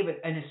 He gave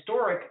an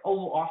historic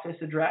Oval Office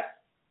address.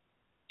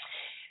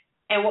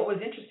 And what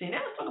was interesting,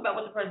 now let's talk about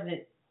what the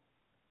president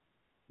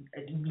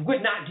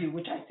would not do,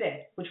 which I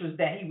said, which was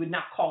that he would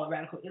not call it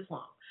radical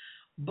Islam.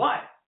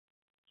 But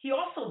he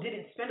also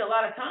didn't spend a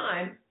lot of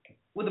time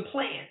with a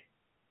plan.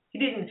 He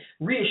didn't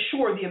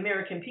reassure the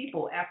American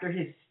people after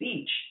his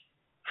speech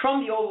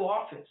from the Oval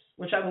Office,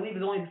 which I believe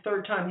is only the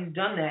third time he's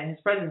done that in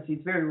his presidency.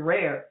 It's very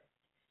rare.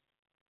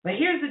 But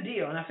here's the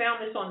deal, and I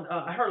found this on,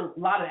 I heard a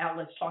lot of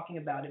outlets talking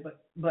about it,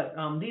 but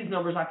these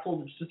numbers I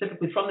pulled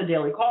specifically from the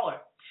Daily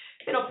Caller.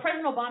 You know,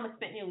 President Obama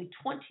spent nearly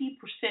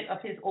 20%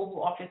 of his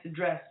Oval Office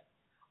address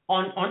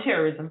on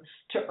terrorism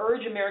to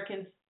urge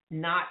Americans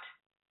not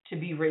to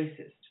be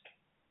racist.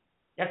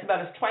 That's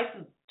about twice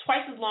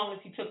as long as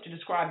he took to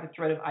describe the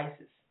threat of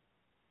ISIS.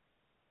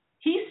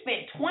 He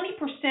spent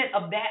 20%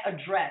 of that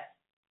address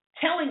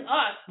telling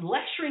us,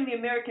 lecturing the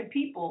American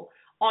people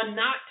on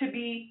not to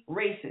be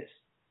racist.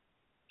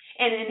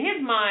 And in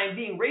his mind,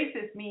 being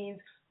racist means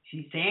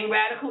he's saying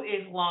radical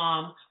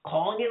Islam,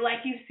 calling it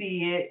like you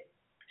see it,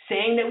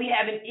 saying that we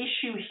have an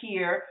issue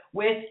here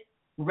with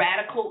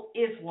radical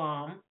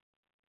Islam.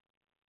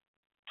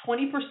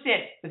 20%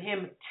 with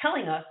him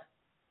telling us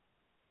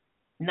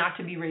not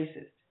to be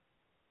racist,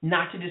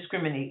 not to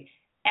discriminate,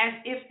 as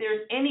if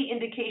there's any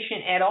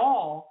indication at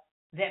all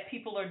that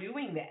people are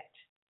doing that.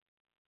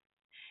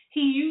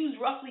 He used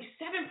roughly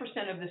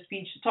 7% of the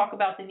speech to talk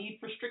about the need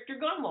for stricter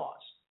gun laws.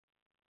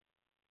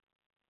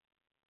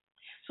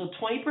 So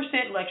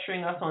 20%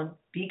 lecturing us on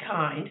be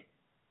kind,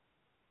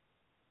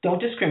 don't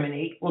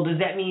discriminate. Well, does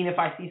that mean if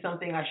I see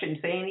something I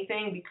shouldn't say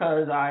anything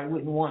because I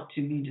wouldn't want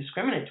to be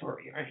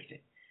discriminatory or anything?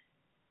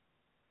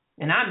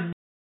 And I'm not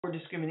for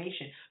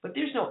discrimination, but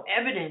there's no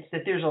evidence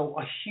that there's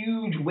a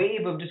huge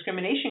wave of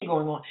discrimination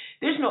going on.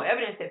 There's no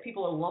evidence that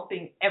people are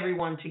lumping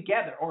everyone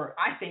together, or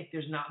I think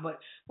there's not, but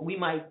you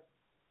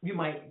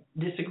might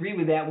disagree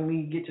with that when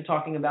we get to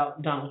talking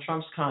about Donald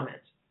Trump's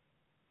comments.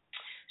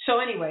 So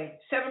anyway,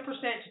 7%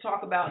 to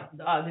talk about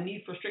the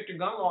need for stricter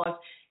gun laws,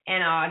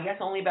 and I guess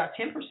only about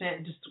 10%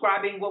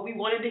 describing what we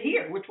wanted to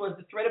hear, which was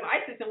the threat of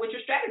ISIS and what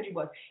your strategy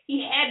was.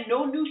 He had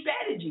no new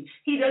strategy.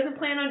 He doesn't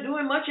plan on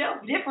doing much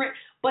else different,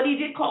 but he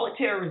did call it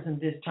terrorism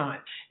this time.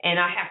 And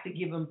I have to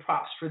give him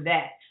props for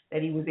that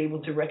he was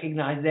able to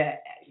recognize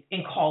that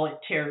and call it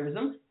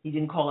terrorism. He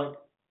didn't call it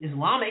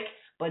Islamic,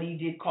 but he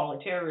did call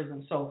it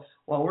terrorism. So,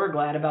 well, we're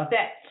glad about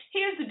that.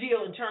 Here's the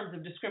deal in terms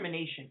of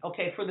discrimination,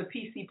 okay, for the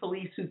PC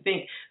police who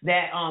think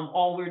that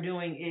all we're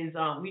doing is,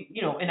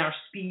 in our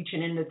speech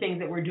and in the things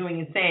that we're doing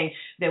and saying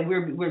that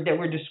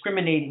we're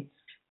discriminating.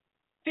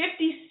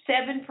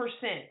 57%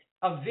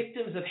 of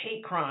victims of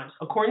hate crimes,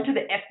 according to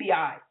the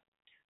FBI,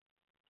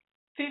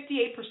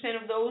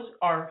 58% of those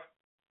are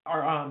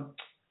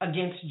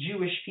against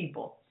Jewish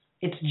people.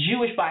 It's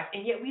Jewish bias,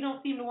 and yet we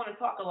don't seem to want to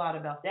talk a lot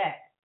about that.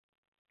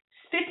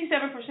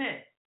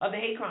 57% of the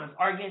hate crimes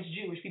are against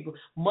Jewish people.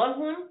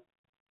 Muslim,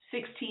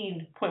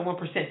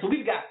 16.1%. So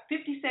we've got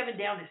 57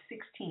 down to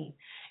 16,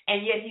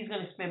 and yet he's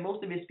going to spend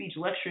most of his speech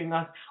lecturing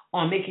us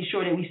on making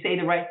sure that we say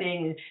the right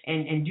thing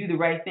and do the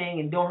right thing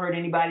and don't hurt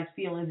anybody's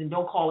feelings and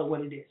don't call it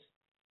what it is.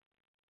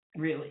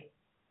 Really,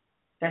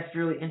 that's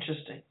really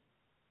interesting.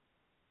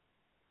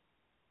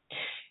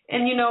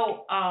 And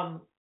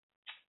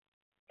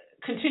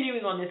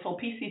continuing on this whole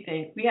PC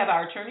thing, we have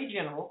our Attorney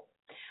General,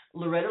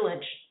 Loretta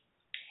Lynch,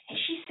 and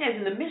she says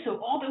in the midst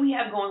of all that we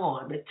have going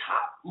on, the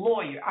top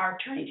lawyer, our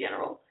Attorney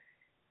General,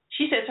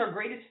 she says her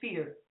greatest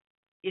fear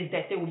is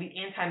that there will be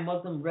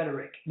anti-Muslim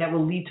rhetoric that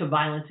will lead to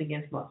violence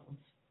against Muslims.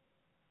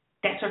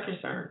 That's her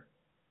concern.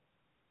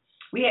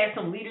 We had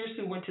some leaders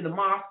who went to the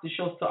mosque to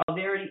show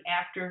solidarity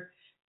after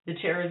the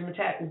terrorism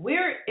attack.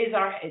 Where is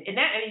our, and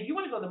if you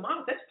want to go to the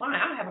mosque, that's fine.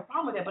 I don't have a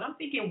problem with that. But I'm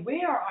thinking,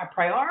 where are our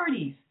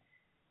priorities?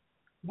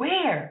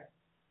 Where?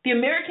 The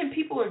American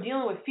people are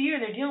dealing with fear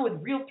and they're dealing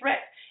with real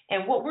threats.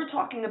 And what we're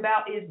talking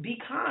about is be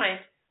kind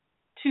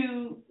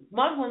to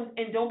Muslims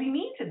and don't be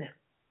mean to them.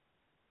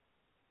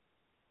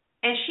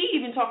 And she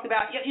even talked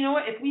about, you know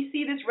what, if we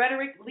see this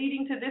rhetoric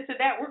leading to this or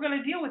that, we're going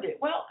to deal with it.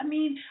 Well, I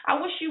mean, I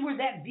wish you were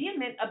that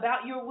vehement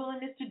about your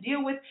willingness to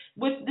deal with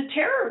the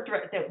terror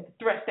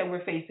threats that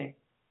we're facing.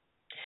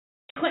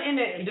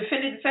 Clinton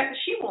defended the fact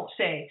that she won't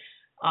say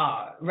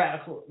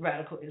radical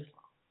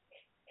Islam.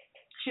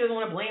 She doesn't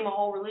want to blame a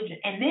whole religion.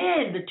 And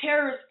then the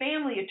terrorist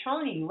family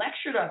attorney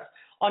lectured us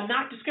on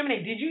not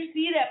discriminating. Did you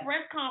see that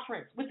press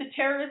conference with the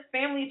terrorist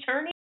family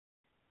attorney?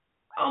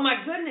 Oh,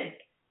 my goodness.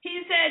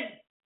 He said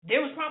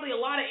there was probably a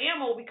lot of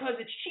ammo because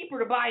it's cheaper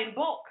to buy in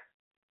bulk.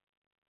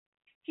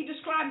 He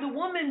described the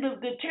woman,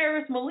 the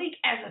terrorist Malik,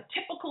 as a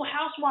typical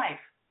housewife.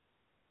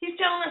 He's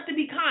telling us to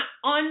be kind.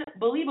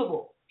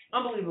 Unbelievable.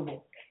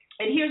 Unbelievable.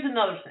 And here's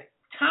another thing.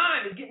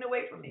 Time is getting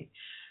away from me.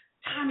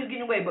 Time is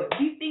getting away. But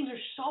these things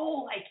are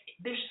so,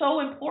 they're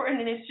so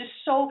important. And it's just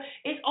so,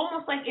 it's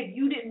almost like if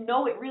you didn't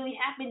know it really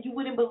happened, you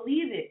wouldn't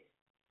believe it.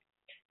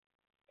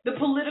 The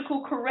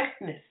political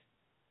correctness.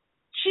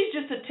 She's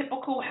just a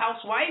typical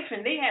housewife,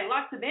 and they had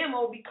lots of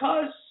ammo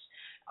because,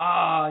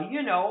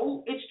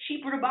 it's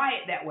cheaper to buy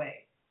it that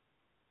way.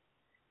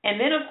 And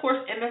then, of course,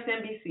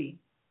 MSNBC,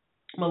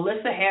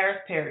 Melissa Harris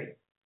Perry,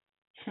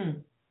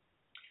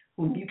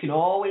 whom you can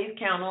always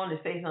count on to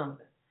say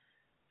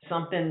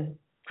something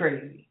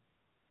crazy,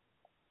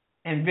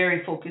 and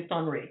very focused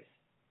on race.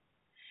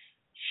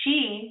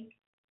 She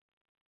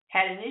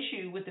had an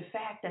issue with the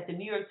fact that the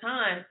New York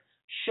Times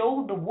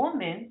showed the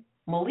woman,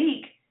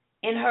 Malik,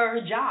 in her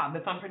hijab,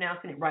 if I'm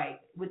pronouncing it right,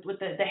 with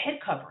the head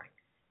covering.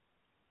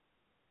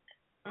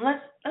 And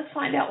let's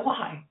find out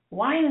why.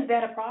 Why is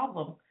that a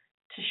problem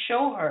to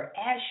show her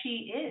as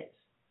she is?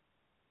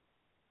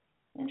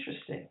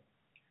 Interesting.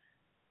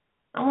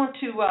 I want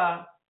you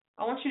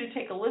to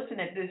take a listen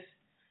at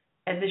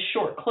this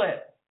short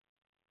clip.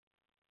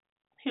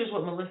 Here's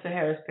what Melissa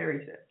Harris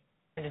Perry said.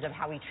 Of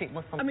how we treat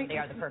Muslims, they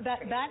are the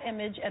perpetrators. That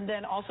image, and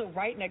then also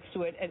right next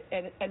to it,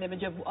 an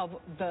image of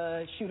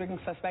the shooting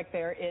suspect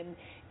there in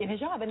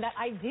hijab, and that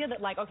idea that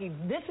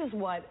this is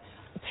what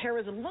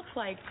terrorism looks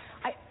like.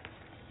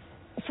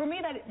 For me,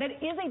 that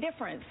is a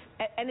difference,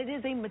 and it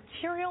is a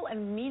material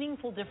and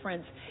meaningful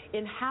difference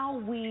in how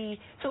we.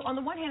 So on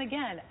the one hand,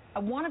 again, I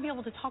want to be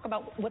able to talk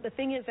about what the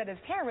thing is that is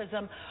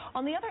terrorism.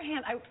 On the other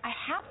hand, I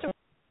have to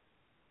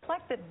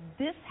reflect that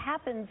this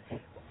happens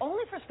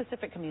only for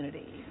specific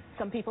communities.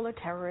 Some people are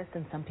terrorists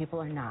and some people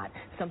are not.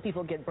 Some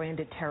people get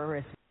branded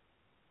terrorists.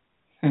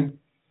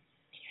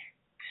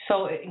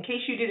 So in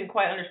case you didn't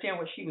quite understand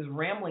what she was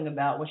rambling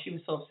about, what she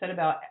was so upset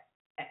about,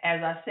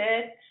 as I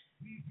said,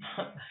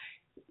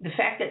 the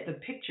fact that the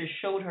picture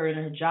showed her in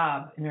her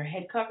hijab, in her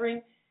head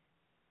covering,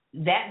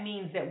 that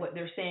means that what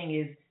they're saying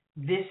is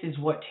this is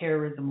what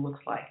terrorism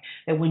looks like.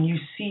 That when you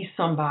see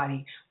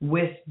somebody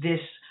with this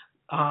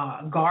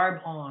garb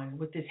on,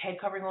 with this head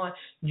covering on,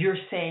 you're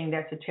saying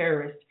that's a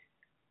terrorist.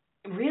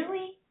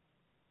 Really?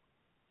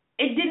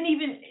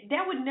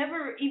 That would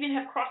never even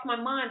have crossed my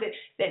mind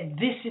that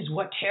this is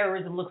what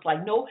terrorism looks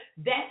like. No,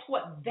 that's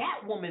what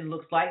that woman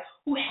looks like,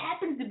 who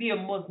happens to be a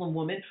Muslim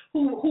woman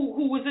who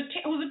was a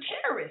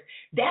terrorist.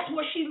 That's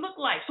what she looked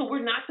like. So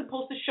we're not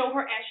supposed to show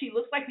her as she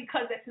looks like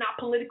because that's not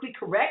politically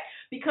correct,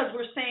 because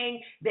we're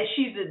saying that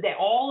that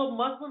all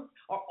Muslims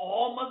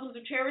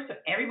are terrorists, or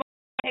everybody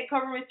head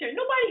covering is terrorist.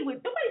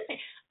 Nobody's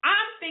saying.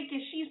 I'm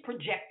thinking she's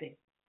projecting.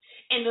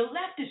 And the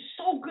left is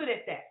so good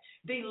at that.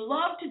 They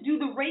love to do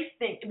the race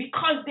thing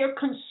because they're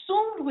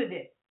consumed with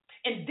it.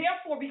 And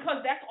therefore, because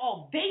that's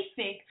all they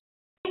think,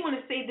 they want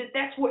to say that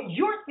that's what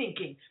you're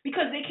thinking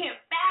because they can't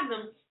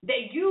fathom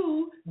that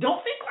you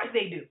don't think like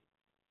they do.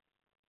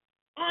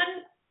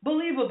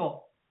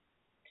 Unbelievable.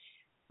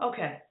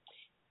 Okay,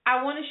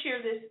 I want to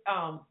share this.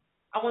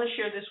 I want to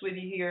share this with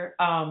you here.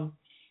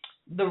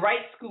 The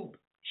Right Scoop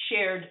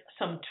shared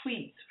some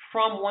tweets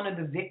from one of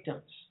the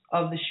victims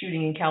of the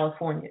shooting in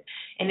California,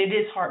 and it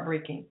is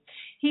heartbreaking.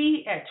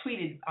 He had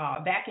tweeted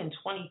back in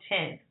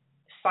 2010,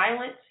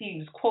 silence. He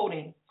was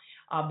quoting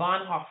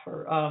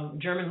Bonhoeffer,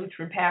 German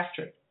Lutheran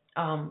pastor.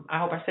 I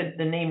hope I said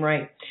the name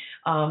right,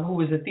 who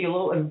was a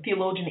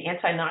theologian,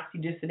 anti-Nazi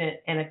dissident,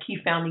 and a key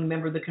founding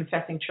member of the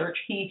Confessing Church.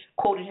 He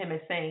quoted him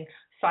as saying,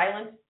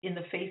 "Silence in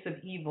the face of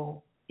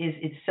evil is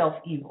itself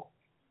evil."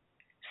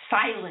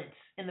 Silence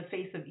in the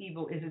face of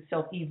evil is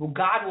itself evil.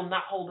 God will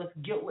not hold us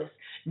guiltless.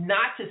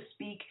 Not to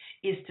speak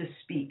is to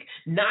speak.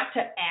 Not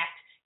to act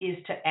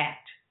is to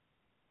act.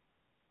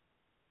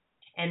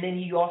 And then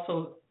he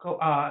also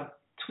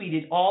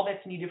tweeted, all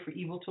that's needed for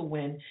evil to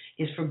win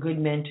is for good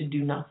men to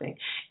do nothing.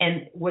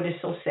 And what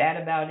is so sad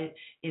about it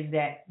is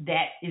that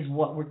is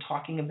what we're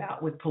talking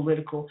about with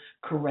political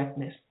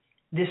correctness.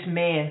 This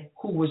man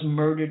who was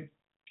murdered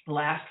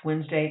last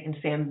Wednesday in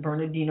San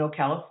Bernardino,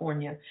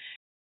 California,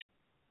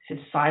 said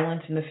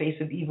silence in the face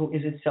of evil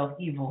is itself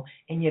evil,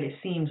 and yet it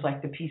seems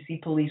like the PC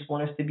police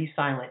want us to be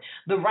silent.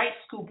 The Right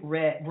Scoop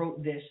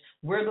wrote this,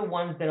 we're the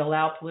ones that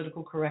allow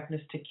political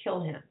correctness to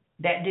kill him,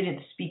 that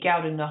didn't speak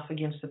out enough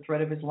against the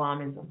threat of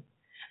Islamism,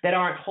 that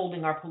aren't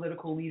holding our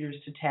political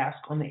leaders to task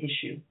on the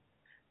issue.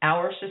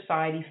 Our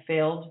society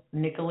failed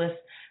Nicholas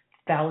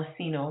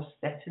Thalassinos,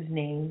 that's his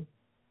name,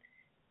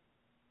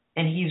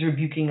 and he's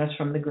rebuking us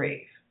from the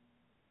grave.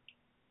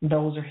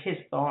 Those are his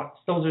thoughts.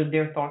 Those are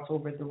their thoughts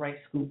over at the Right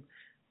Scoop.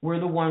 We're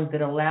the ones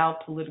that allow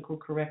political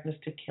correctness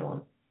to kill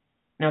him.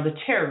 Now, the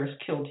terrorists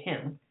killed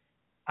him,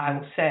 I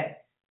will say,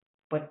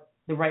 but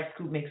the Right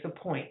Scoop makes a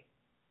point.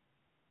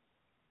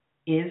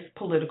 Is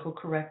political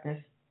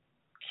correctness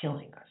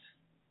killing us?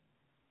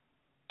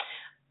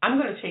 I'm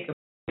going to take a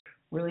break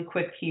really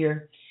quick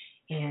here,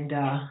 and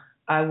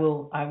I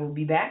will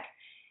be back,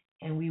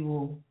 and we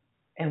will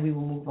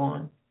move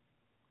on.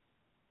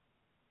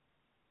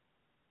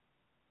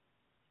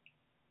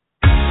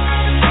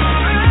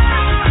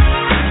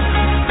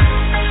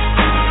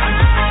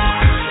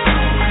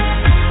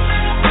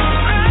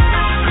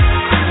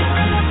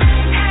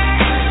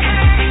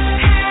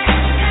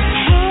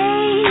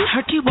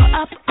 You were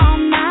up all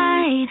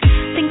night,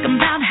 thinking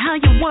about how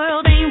your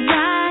world ain't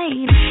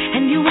right,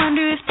 and you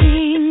wonder if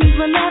things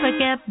will ever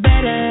get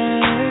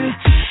better.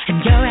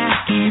 And you're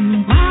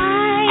asking,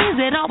 why is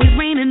it always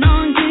raining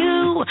on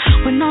you,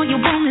 when all you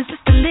want is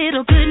just a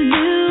little good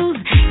news,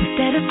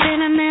 instead of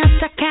sitting there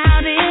stuck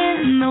out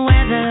in the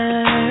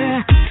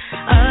weather.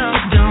 Oh,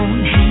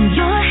 don't hang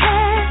your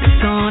head,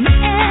 it's gonna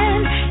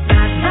end,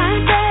 God's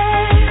right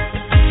there,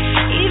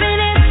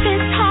 even if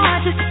it's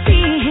hard to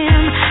see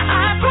him,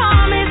 I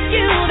promise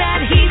you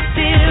that he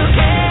still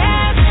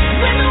cares.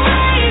 When the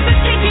waves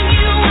are taking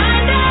you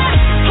under,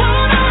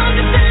 hold on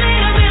just a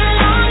little bit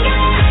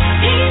longer.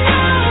 He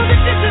knows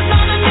that this is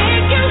gonna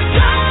make you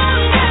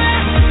stronger,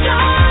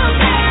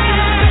 stronger.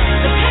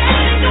 The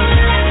pain ain't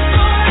gonna last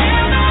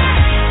forever.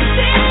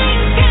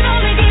 Things can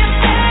only get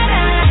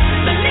better.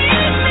 Believe me,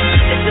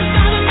 this is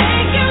gonna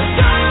make you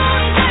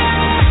stronger.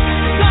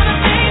 Gonna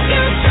make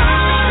you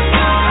stronger,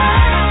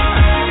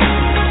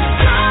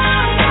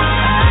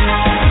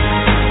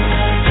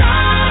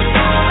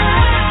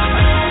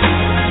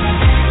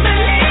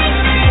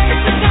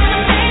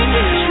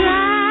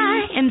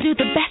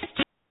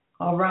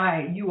 All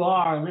right, you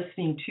are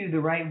listening to The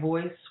Right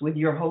Voice with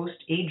your host,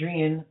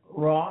 Adrienne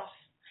Ross,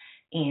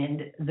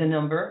 and the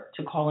number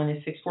to call in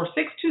is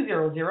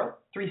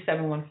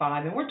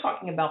 646-200-3715, and we're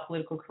talking about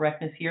political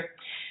correctness here.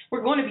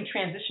 We're going to be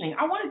transitioning.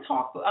 I want to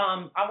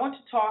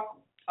talk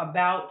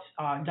about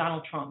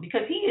Donald Trump,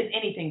 because he is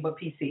anything but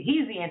PC.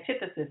 He is the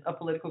antithesis of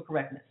political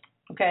correctness.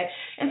 Okay,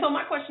 and so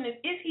my question is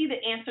he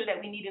the answer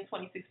that we need in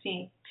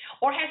 2016,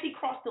 or has he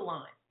crossed the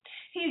line?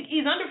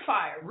 He's under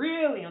fire,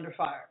 really under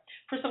fire,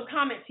 for some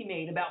comments he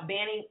made about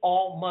banning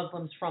all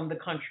Muslims from the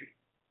country.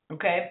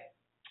 Okay,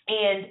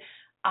 and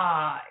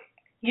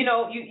you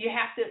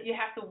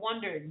have to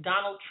wonder,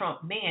 Donald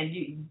Trump, man,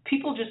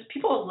 people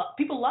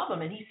love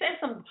him, and he says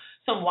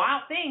some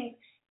wild things,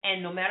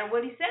 and no matter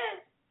what he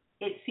says,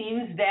 it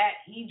seems that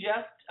he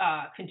just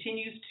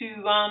continues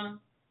to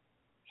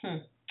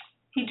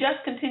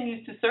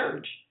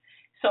surge.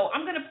 So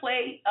I'm going to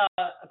play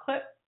a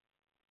clip,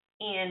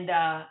 and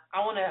I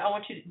want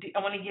to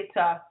get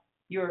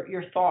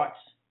your thoughts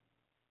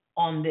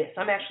on this.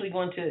 I'm actually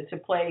going to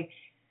play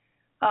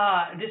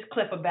this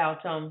clip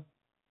about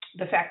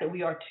the fact that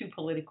we are too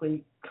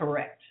politically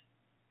correct.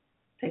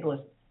 Take a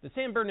listen. The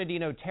San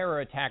Bernardino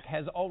terror attack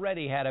has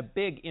already had a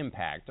big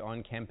impact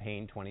on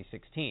campaign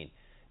 2016.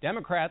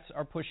 Democrats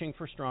are pushing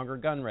for stronger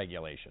gun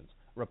regulations.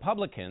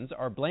 Republicans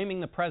are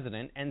blaming the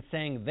president and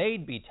saying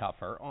they'd be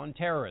tougher on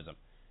terrorism.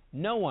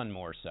 No one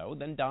more so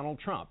than Donald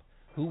Trump,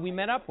 who we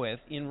met up with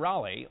in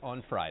Raleigh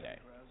on Friday.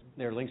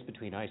 There are links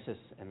between ISIS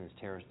and this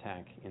terrorist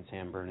attack in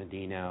San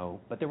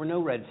Bernardino, but there were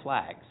no red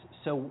flags.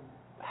 So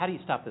how do you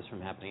stop this from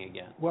happening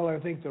again? Well, I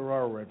think there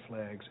are red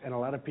flags, and a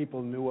lot of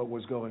people knew what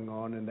was going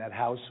on in that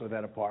house or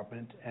that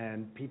apartment,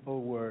 and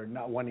people were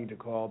not wanting to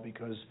call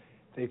because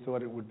they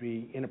thought it would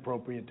be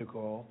inappropriate to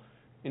call.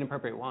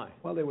 Inappropriate why?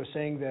 Well, they were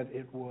saying that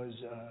it was,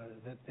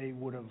 that they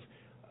would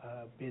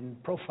have been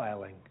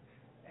profiling.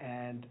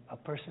 And a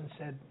person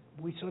said,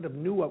 we sort of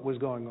knew what was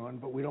going on,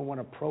 but we don't want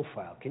to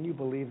profile. Can you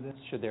believe this?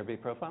 Should there be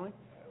profiling?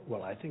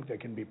 Well, I think there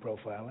can be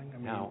profiling. I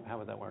mean, How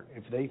would that work?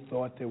 If they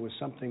thought there was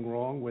something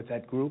wrong with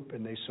that group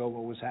and they saw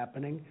what was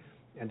happening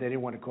and they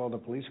didn't want to call the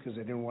police because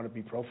they didn't want to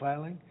be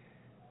profiling,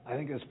 I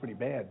think that's pretty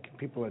bad.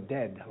 People are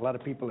dead. A lot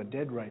of people are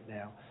dead right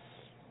now.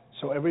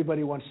 So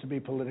everybody wants to be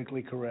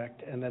politically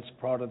correct, and that's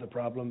part of the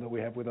problem that we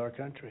have with our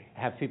country.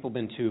 Have people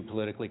been too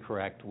politically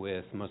correct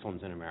with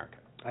Muslims in America?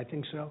 I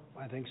think so,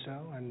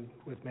 and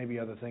with maybe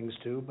other things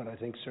too, but I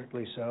think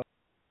certainly so.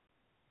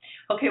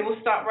 Okay, we'll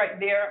stop right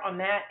there on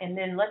that, and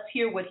then let's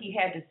hear what he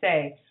had to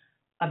say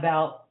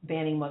about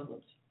banning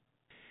Muslims.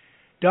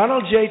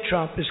 Donald J.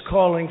 Trump is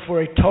calling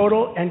for a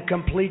total and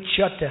complete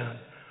shutdown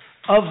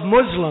of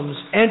Muslims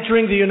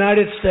entering the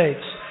United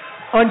States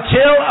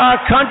until our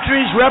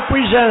country's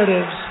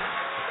representatives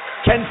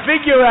can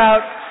figure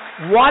out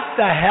what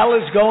the hell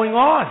is going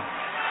on.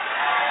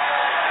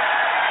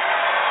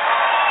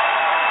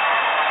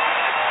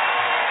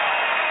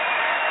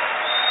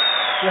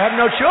 We have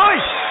no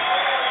choice.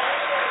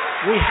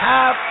 We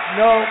have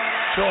no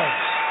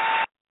choice.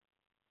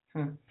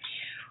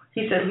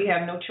 He says we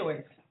have no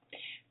choice.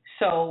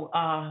 So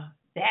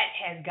that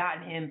has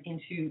gotten him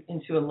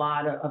into a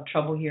lot of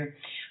trouble here.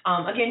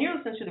 Again, you're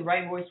listening to The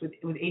Right Voice with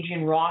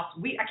Adrienne Ross.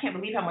 I can't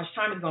believe how much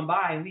time has gone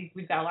by, and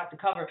we've got a lot to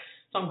cover.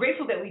 So I'm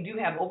grateful that we do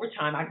have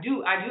overtime. I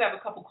do have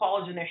a couple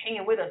callers, and they're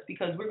hanging with us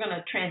because we're going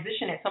to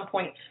transition at some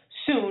point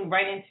soon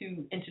right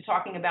into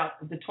talking about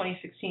the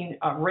 2016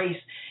 race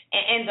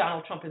and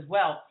Donald Trump as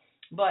well.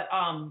 But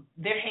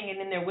they're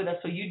hanging in there with us,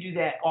 so you do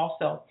that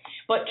also.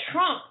 But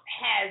Trump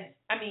has,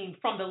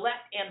 from the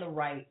left and the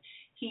right,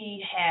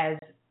 he has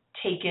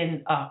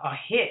taken a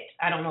hit.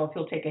 I don't know if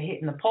he'll take a hit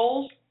in the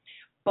polls,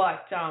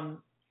 but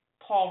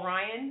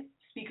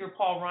Speaker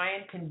Paul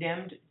Ryan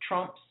condemned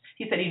Trump's.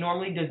 He said he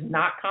normally does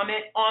not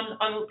comment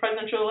on the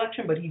presidential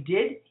election, but he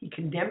did. He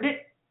condemned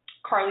it.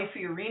 Carly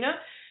Fiorina,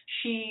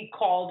 she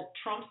called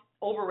Trump's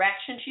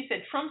overreaction. She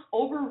said Trump's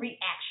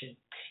overreaction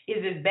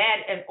is as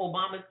bad as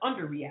Obama's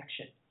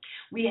underreaction.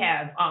 We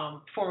have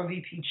former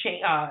VP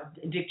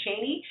Dick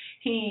Cheney.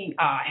 He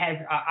has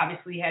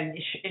obviously had an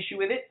issue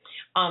with it.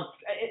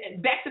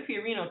 Back to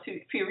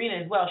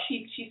Fiorina as well.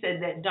 She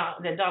said that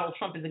Donald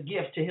Trump is a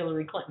gift to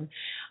Hillary Clinton.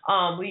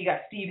 We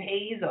got Steve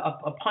Hayes,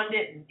 a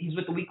pundit. He's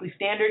with the Weekly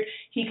Standard.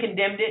 He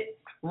condemned it.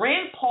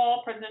 Rand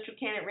Paul, presidential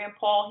candidate Rand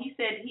Paul, he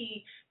said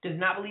he does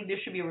not believe there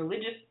should be a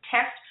religious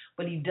test,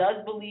 but he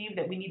does believe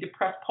that we need to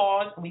press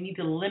pause and we need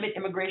to limit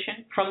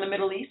immigration from the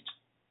Middle East.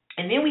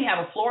 And then we have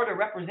a Florida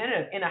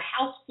representative in a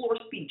House floor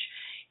speech.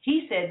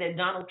 He said that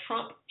Donald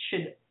Trump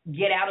should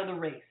get out of the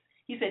race.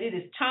 He said, it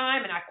is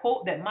time, and I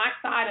quote, that my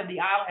side of the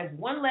aisle has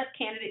one less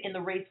candidate in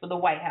the race for the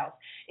White House.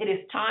 It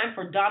is time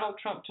for Donald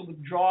Trump to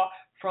withdraw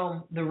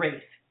from the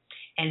race.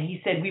 And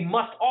he said, we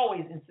must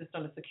always insist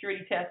on a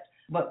security test,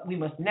 but we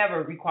must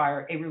never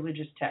require a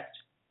religious test.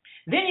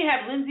 Then you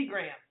have Lindsey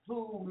Graham,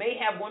 who may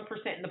have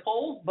 1% in the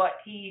polls, but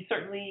he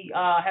certainly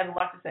has a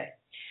lot to say.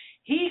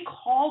 He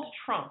called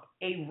Trump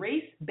a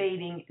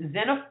race-baiting,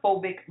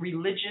 xenophobic,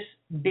 religious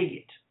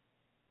bigot.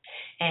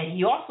 And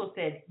he also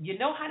said, you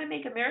know how to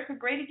make America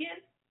great again?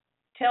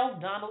 Tell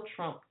Donald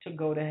Trump to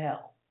go to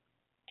hell.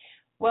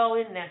 Well,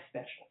 isn't that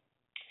special?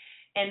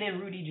 And then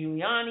Rudy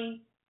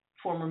Giuliani,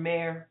 former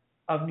mayor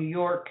of New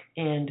York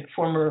and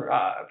former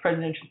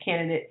presidential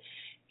candidate,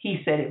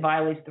 he said it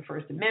violates the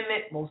First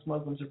Amendment. Most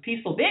Muslims are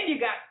peaceful. Then you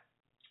got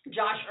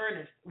Josh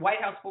Earnest,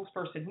 White House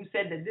spokesperson, who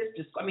said that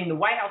the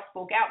White House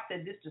spoke out,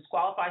 said this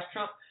disqualifies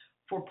Trump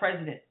for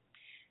president.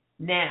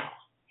 Now,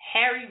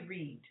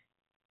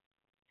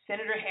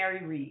 Senator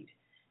Harry Reid,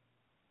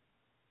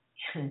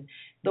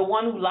 the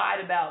one who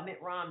lied about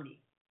Mitt Romney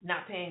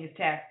not paying his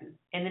taxes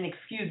and then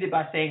excused it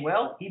by saying,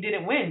 well, he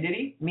didn't win, did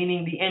he?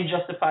 Meaning the end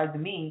justifies the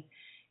means.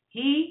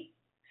 He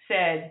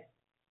said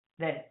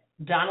that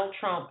Donald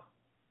Trump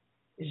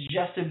is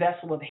just a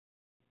vessel of hate.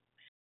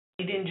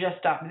 He didn't just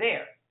stop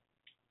there.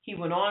 He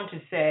went on to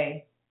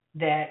say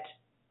that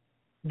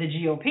the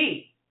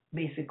GOP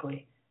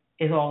basically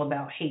is all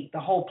about hate. The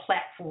whole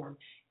platform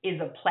is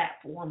a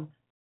platform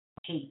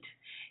of hate.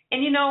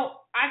 And,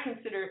 I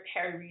consider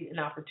Harry Reid an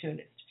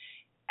opportunist.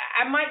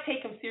 I might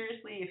take him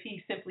seriously if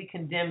he simply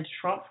condemned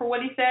Trump for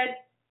what he said,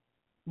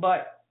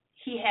 but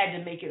he had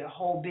to make it a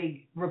whole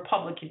big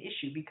Republican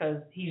issue because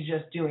he's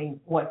just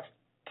doing what's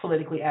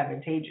politically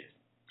advantageous.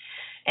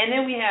 And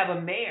then we have a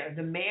mayor,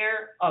 the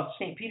mayor of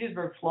St.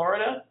 Petersburg,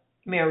 Florida,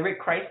 Mayor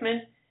Rick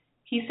Kreisman.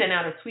 He sent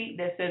out a tweet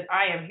that says,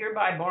 I am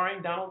hereby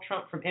barring Donald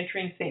Trump from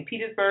entering St.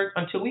 Petersburg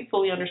until we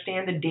fully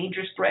understand the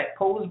dangerous threat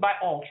posed by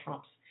all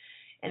Trumps.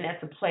 And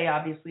that's a play,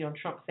 obviously, on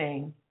Trump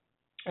saying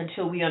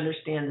until we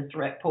understand the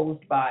threat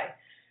posed by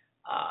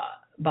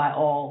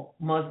all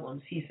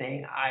Muslims. He's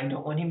saying, I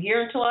don't want him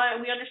here until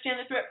we understand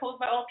the threat posed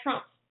by all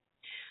Trumps.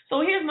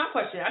 So here's my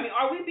question. I mean,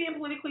 are we being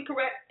politically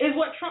correct? Is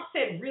what Trump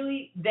said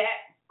really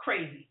that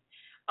crazy?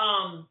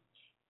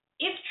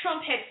 If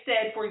Trump had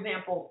said, for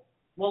example,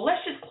 well,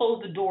 let's just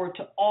close the door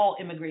to all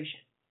immigration,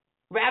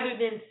 rather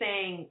than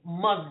saying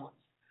Muslims,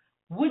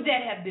 would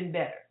that have been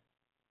better?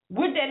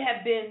 Would that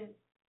have been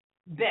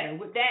better?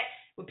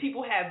 Would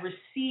people have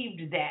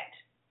received that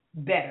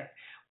better?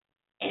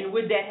 And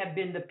would that have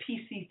been the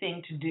PC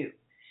thing to do?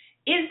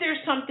 Is there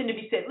something to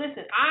be said?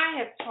 Listen, I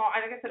have taught,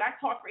 like I said, I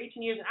taught for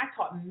 18 years, and I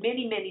taught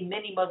many, many,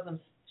 many Muslim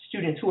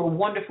students who are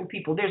wonderful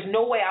people. There's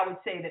no way I would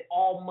say that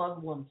all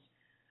Muslims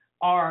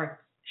are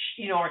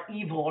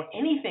evil or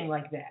anything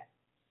like that,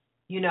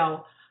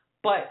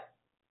 But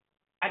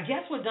I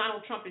guess what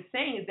Donald Trump is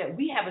saying is that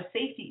we have a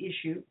safety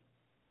issue,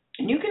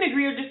 and you can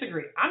agree or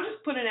disagree. I'm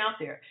just putting it out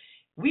there.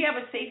 We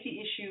have a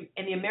safety issue,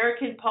 and the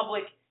American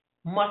public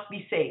must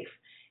be safe.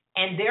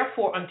 And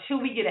therefore,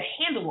 until we get a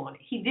handle on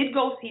it, he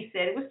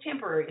said it was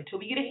temporary. Until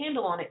we get a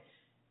handle on it,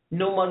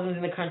 no Muslims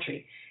in the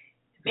country.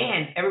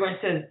 Man, everyone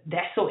says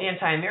that's so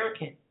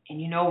anti-American. And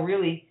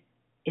really,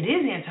 it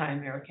is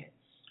anti-American.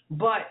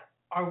 But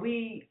are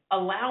we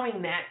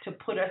allowing that to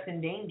put us in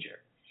danger?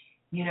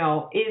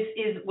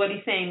 Is what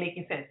he's saying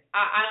making sense?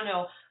 I don't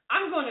know.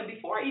 I'm going to,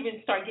 before I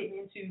even start getting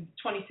into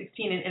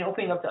 2016 and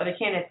opening up to other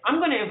candidates, I'm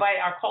going to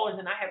invite our callers,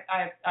 and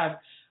I have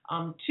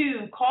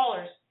two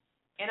callers.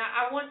 And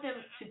I want them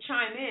to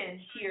chime in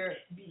here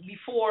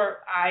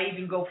before I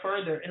even go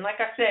further. And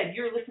like I said,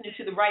 you're listening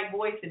to the right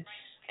voice,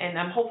 and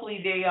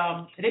hopefully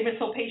they've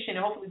been so patient,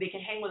 and hopefully they can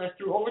hang with us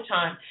through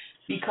overtime,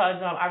 because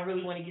I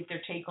really want to get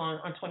their take on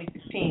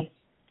 2016.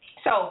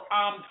 So,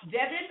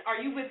 Devin,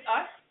 are you with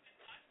us?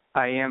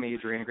 I am,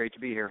 Adrienne. Great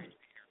to be here.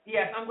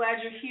 Yes, I'm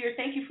glad you're here.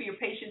 Thank you for your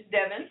patience,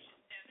 Devin.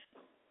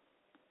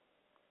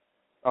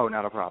 Oh,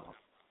 not a problem.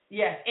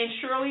 Yes, and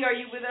Shirley, are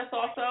you with us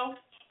also?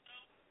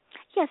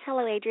 Yes,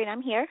 hello, Adrienne. I'm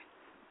here.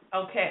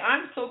 Okay,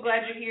 I'm so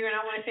glad you're here, and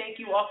I want to thank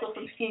you also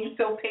for being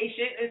so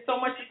patient. There's so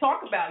much to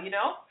talk about,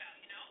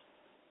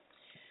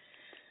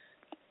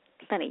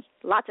 Funny,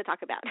 lots to talk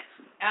about.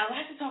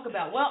 Lots to talk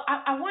about. Well,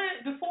 I want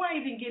to, before I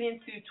even get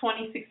into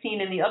 2016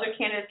 and the other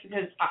candidates,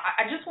 because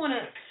I just want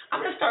to,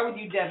 I'm going to start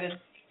with you, Devin.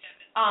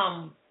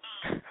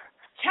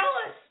 Tell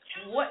us,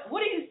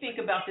 what do you think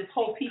about this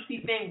whole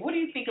PC thing? What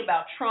do you think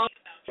about Trump,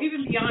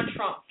 even beyond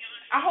Trump?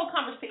 Our whole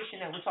conversation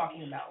that we're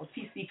talking about with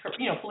PC,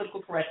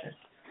 political correctness.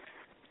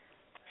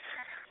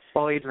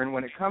 Well, Adrienne,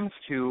 when it comes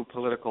to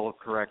political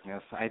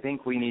correctness, I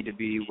think we need to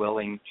be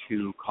willing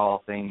to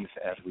call things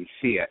as we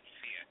see it.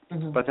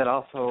 Mm-hmm. But that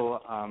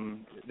also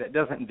that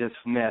doesn't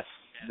dismiss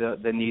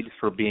the need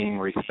for being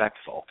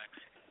respectful.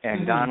 And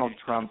mm-hmm. Donald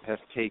Trump has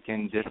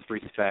taken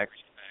disrespect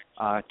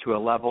to a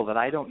level that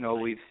I don't know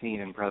we've seen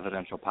in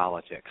presidential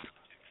politics.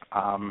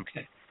 I'm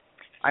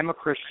a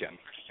Christian,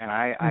 and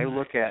I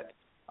look at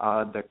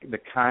the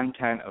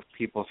content of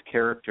people's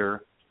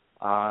character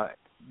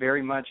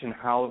very much in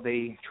how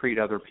they treat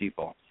other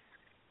people.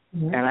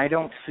 Mm-hmm. And I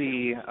don't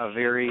see a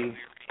very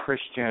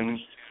Christian,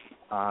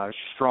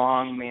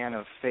 strong man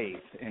of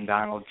faith in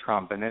Donald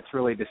Trump, and it's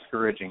really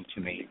discouraging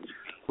to me.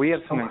 We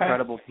have some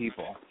incredible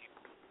people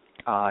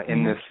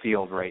in this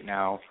field right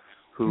now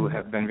who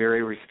have been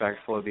very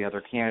respectful of the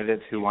other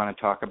candidates who want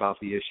to talk about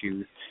the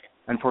issues.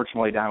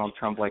 Unfortunately, Donald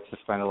Trump likes to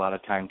spend a lot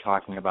of time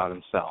talking about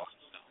himself.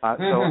 So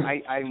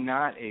I'm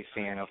not a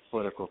fan of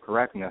political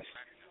correctness,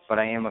 but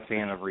I am a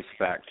fan of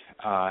respect.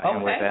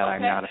 And with that,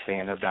 I'm not a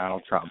fan of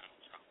Donald Trump.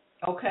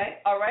 Okay.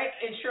 All right.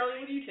 And Shirley,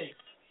 what do you think?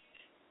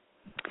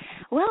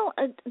 Well,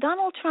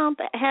 Donald Trump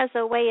has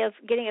a way of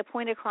getting a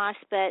point across,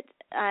 but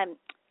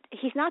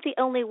he's not the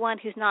only one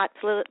who's not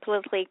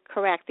politically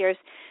correct. There's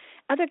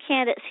other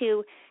candidates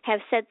who have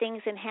said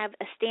things and have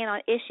a stand on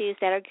issues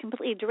that are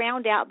completely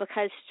drowned out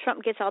because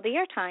Trump gets all the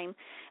airtime,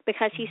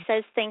 because he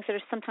says things that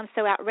are sometimes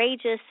so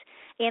outrageous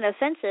and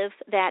offensive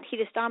that he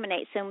just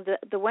dominates them.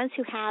 The ones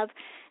who have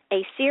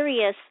a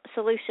serious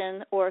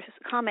solution or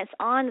comments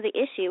on the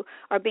issue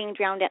are being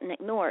drowned out and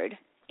ignored.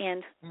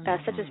 And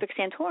such as Rick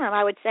Santorum,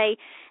 I would say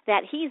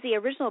that he's the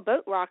original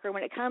boat rocker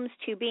when it comes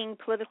to being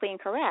politically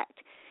incorrect.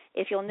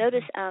 If you'll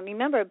notice,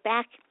 remember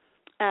back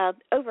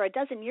over a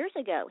dozen years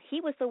ago,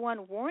 he was the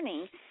one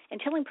warning and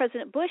telling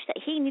President Bush that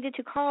he needed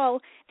to call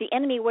the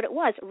enemy what it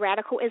was,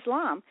 radical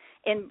Islam.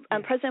 And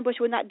President Bush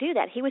would not do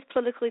that. He was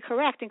politically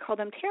correct and called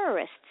them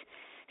terrorists.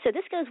 So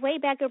this goes way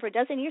back over a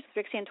dozen years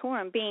with Rick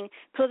Santorum being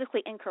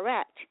politically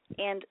incorrect.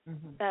 And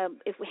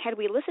had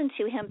we listened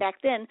to him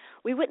back then,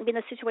 we wouldn't be in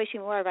the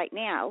situation we are right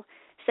now.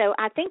 So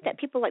I think that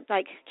people like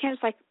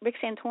candidates like Rick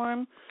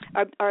Santorum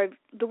are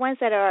the ones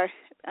that are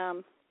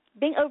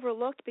being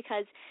overlooked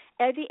because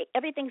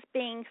everything's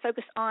being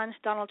focused on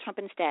Donald Trump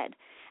instead.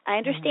 I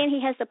understand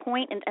he has the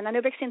point, and I know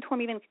Rick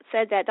Santorum even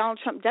said that Donald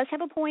Trump does have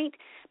a point,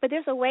 but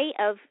there's a way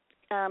of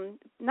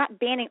not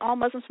banning all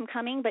Muslims from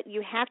coming, but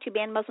you have to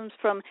ban Muslims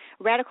from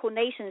radical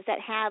nations that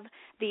have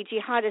the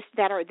jihadists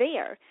that are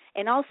there,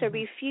 and also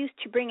refuse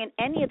to bring in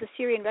any of the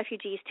Syrian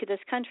refugees to this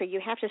country. You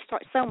have to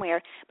start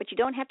somewhere, but you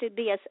don't have to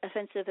be as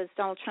offensive as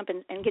Donald Trump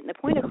and getting the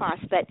point across.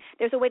 But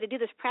there's a way to do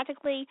this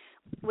practically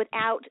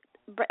without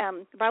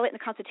violating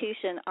the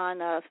Constitution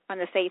on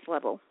a faith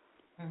level.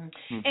 And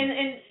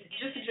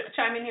just to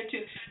chime in here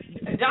too,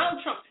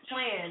 Donald Trump's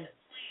plan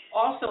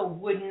also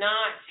would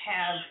not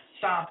have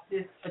stopped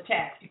this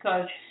attack,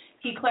 because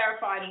he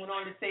clarified and went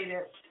on to say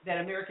that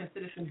American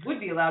citizens would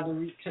be allowed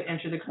to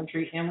enter the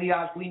country, and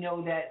we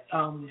know that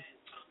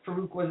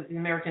Farook was an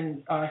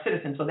American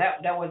citizen, so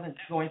that wasn't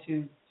going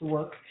to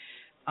work.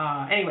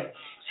 Anyway,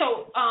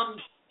 so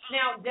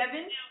now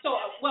Devin,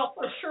 well,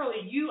 first,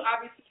 Shirley, you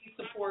obviously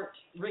support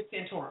Rick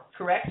Santorum,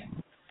 correct?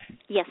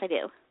 Yes, I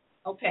do.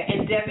 Okay,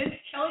 and Devin,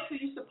 tell us who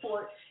you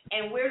support,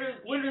 and where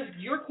does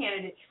your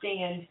candidate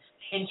stand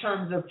in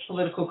terms of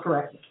political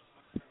correctness?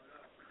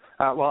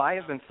 Well, I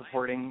have been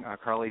supporting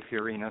Carly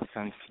Fiorina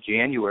since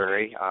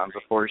January,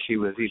 before she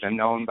was even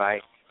known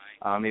by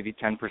maybe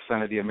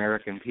 10% of the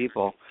American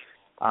people.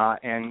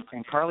 And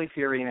Carly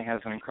Fiorina has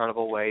an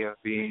incredible way of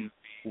being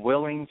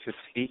willing to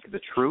speak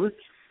the truth,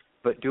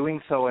 but doing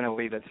so in a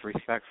way that's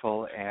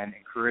respectful and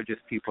encourages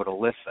people to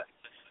listen.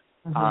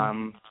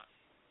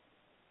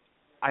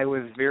 I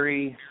was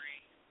very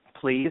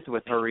pleased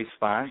with her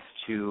response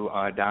to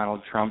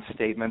Donald Trump's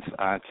statements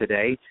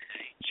today.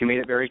 She made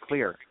it very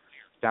clear.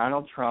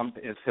 Donald Trump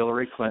is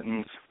Hillary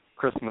Clinton's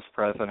Christmas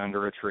present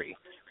under a tree.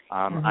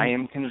 I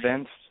am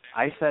convinced,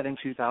 I said in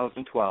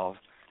 2012,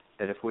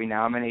 that if we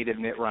nominated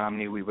Mitt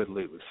Romney, we would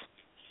lose.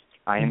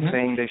 I am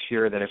saying this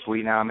year that if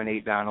we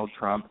nominate Donald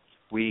Trump,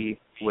 we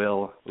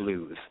will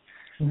lose.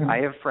 I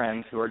have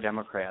friends who are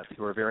Democrats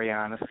who are very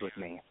honest with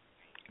me.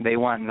 They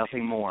want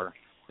nothing more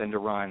than to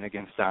run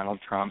against Donald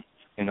Trump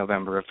in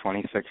November of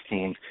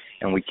 2016,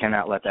 and we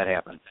cannot let that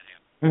happen.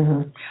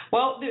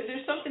 Well,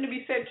 there's something to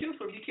be said too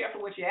for be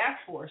careful what you ask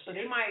for. So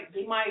they might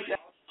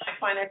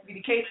find that to be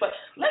the case. But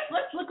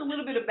let's look a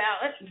little bit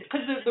about it,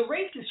 because the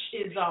race is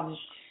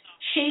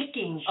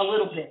shaking a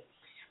little bit.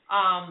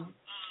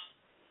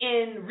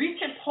 In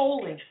recent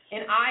polling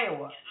in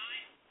Iowa,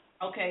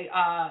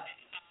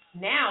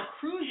 now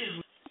Cruz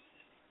is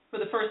for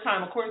the first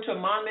time, according to a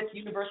Monmouth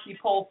University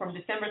poll from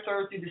December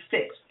 3rd through the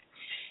 6th.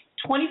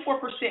 24%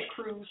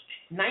 Cruz,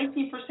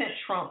 19%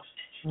 Trump,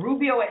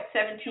 Rubio at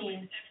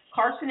 17%,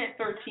 Carson at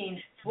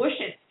 13%, Bush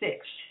at 6%.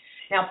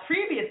 Now,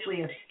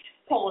 previously, a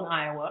poll in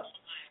Iowa,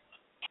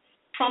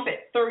 Trump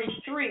at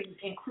 33%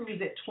 and Cruz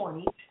at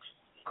 20%,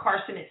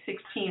 Carson at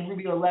 16%,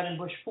 Rubio 11%,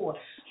 Bush 4%.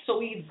 So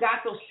we've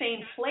got those same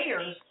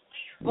players,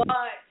 but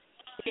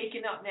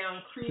taken up now,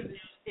 and Cruz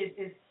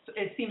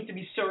it seems to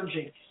be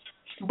surging.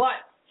 But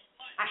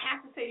I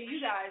have to say to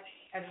you guys,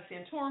 as a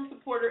Santorum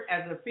supporter,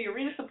 as a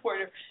Fiorina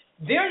supporter,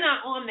 they're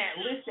not on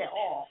that list at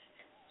all.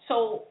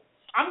 So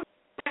I'm going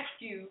to ask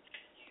you,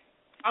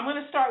 I'm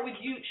going to start with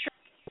you,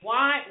 Shirley.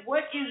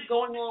 What is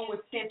going on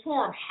with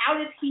Santorum? How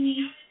does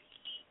he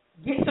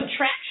get some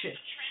traction?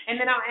 And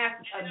then I'll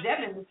ask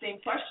Devin the same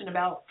question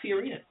about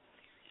Fiorina.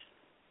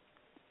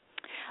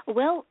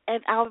 Well,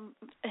 I'll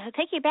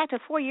take you back to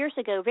 4 years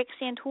ago. Rick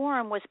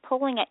Santorum was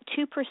polling at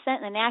 2%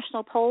 in the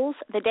national polls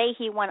the day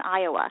he won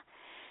Iowa.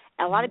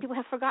 A lot of people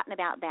have forgotten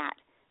about that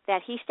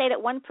he stayed at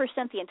 1%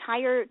 the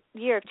entire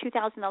year of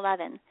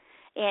 2011.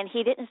 And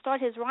he didn't start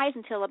his rise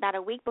until about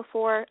a week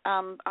before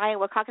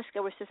Iowa caucus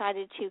goers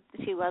decided to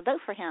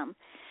vote for him.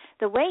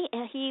 The way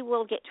he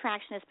will get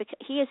traction is because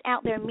he is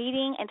out there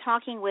meeting and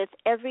talking with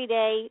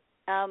everyday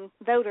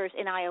voters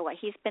in Iowa.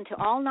 He's been to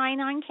all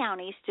 99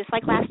 counties, just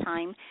like last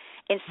time,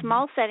 in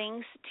small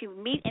settings to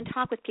meet and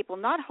talk with people,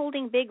 not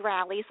holding big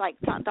rallies like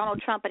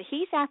Donald Trump, but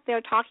he's out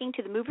there talking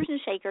to the movers and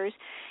shakers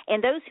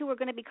and those who are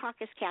going to be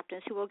caucus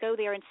captains who will go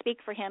there and speak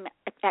for him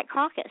at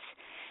caucus.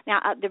 Now,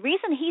 the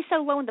reason he's so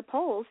low in the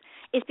polls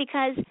is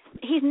because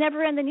he's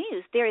never in the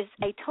news. There is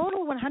a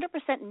total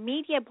 100%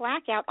 media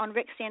blackout on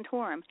Rick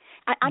Santorum.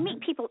 I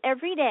meet people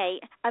every day.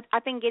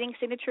 I've been getting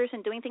signatures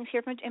and doing things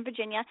here in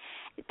Virginia.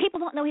 People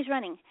don't know he's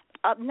running.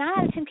 9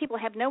 out of 10 people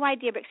have no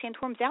idea Rick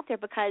Santorum's out there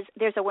because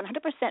there's a 100%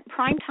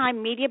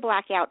 primetime media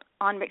blackout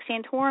on Rick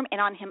Santorum and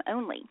on him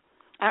only.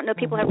 I don't know if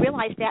people have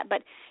realized that,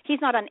 but he's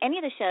not on any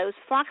of the shows.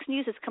 Fox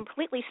News has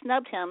completely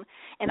snubbed him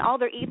in all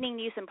their evening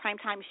news and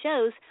primetime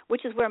shows,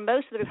 which is where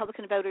most of the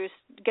Republican voters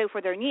go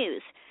for their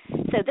news.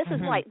 So this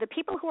is why the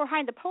people who are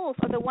behind the polls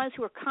are the ones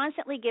who are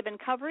constantly given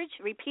coverage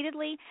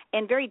repeatedly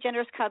and very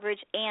generous coverage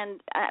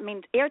and,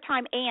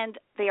 airtime, and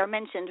they are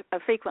mentioned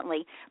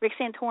frequently. Rick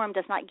Santorum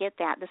does not get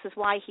that. This is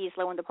why he's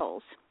low in the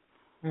polls.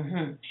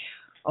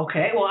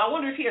 Okay. Well, I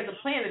wonder if he has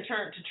a plan to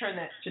turn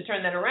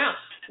that around.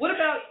 What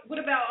about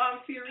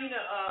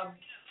Fiorina,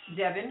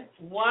 Devin?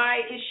 Why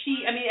is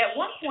she? At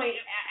one point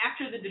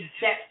after that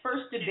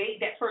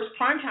first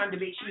primetime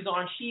debate she was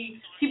on,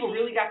 people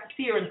really got to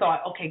see her and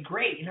thought, okay,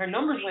 great, and her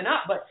numbers went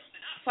up, but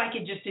it's like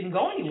it just didn't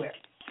go anywhere.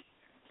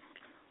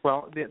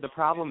 Well, the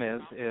problem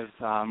is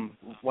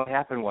what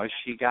happened was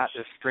she got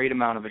this great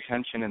amount of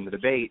attention in the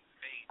debate.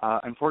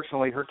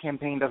 Unfortunately, her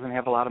campaign doesn't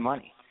have a lot of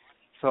money.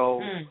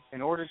 So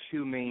in order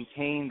to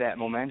maintain that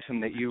momentum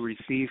that you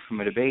receive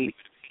from a debate,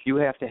 you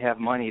have to have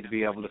money to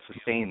be able to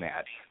sustain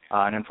that.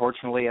 And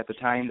unfortunately, at the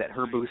time that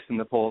her boost in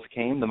the polls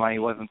came, the money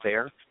wasn't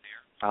there.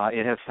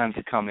 It has since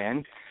come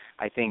in.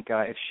 I think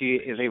if she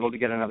is able to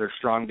get another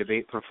strong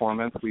debate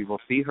performance, we will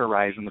see her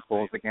rise in the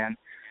polls again.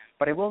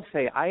 But I will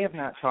say I have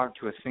not talked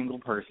to a single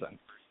person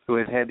who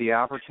has had the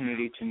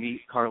opportunity to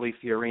meet Carly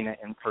Fiorina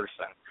in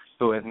person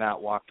who has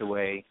not walked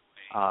away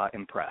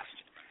impressed.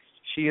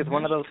 She is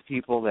one of those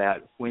people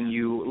that when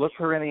you look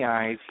her in the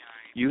eyes,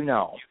 you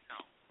know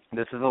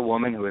this is a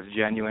woman who is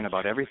genuine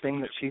about everything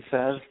that she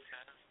says.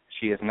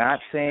 She is not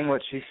saying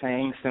what she's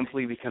saying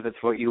simply because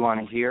it's what you want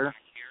to hear.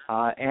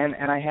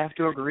 And I have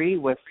to agree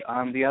with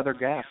the other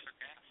guest.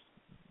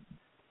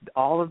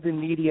 All of the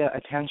media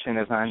attention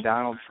is on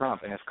Donald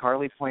Trump. And as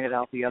Carly pointed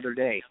out the other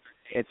day,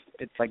 it's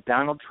like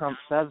Donald Trump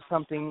says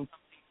something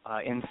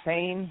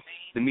insane,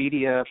 the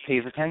media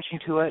pays attention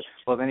to it.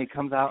 Well, then he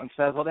comes out and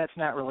says, well, that's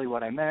not really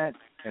what I meant,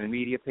 and the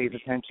media pays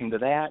attention to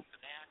that.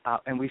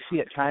 And we see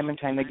it time and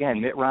time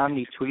again. Mitt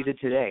Romney tweeted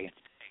today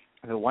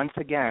that once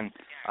again,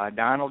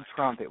 Donald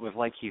Trump, it was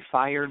like he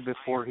fired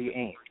before he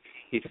aimed.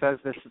 He says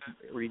this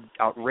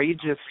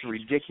outrageous,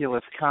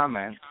 ridiculous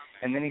comment,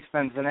 and then he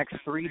spends the next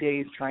 3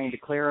 days trying to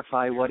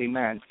clarify what he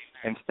meant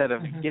instead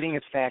of getting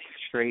his facts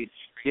straight,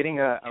 getting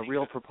a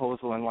real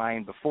proposal in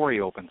line before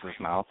he opens his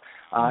mouth,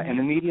 and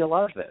the media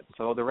loves it.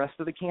 So the rest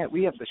of the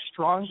we have the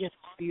strongest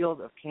field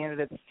of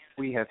candidates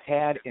we have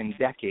had in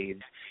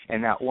decades,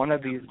 and not one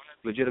of these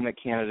legitimate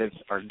candidates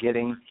are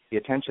getting the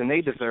attention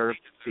they deserve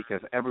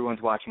because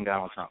everyone's watching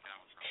Donald Trump.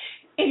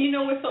 And you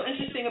know what's so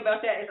interesting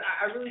about that is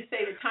I really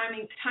say that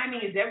timing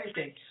is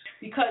everything,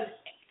 because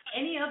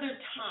any other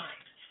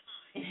time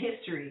in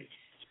history,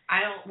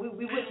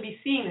 we wouldn't be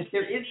seeing this.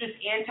 There is this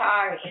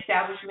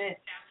anti-establishment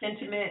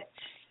sentiment,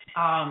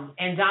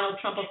 and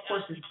Donald Trump, of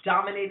course, is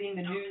dominating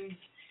the news,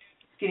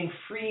 getting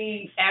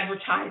free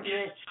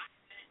advertisements.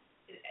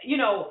 You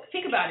know,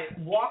 think about it.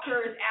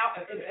 Walker is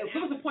out.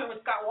 There was a point when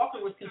Scott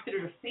Walker was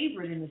considered a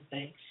favorite in this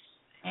thing,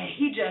 and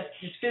he just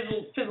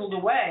fizzled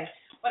away.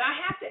 But I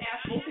have to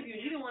ask both of you,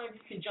 and either one of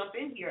you can jump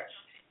in here.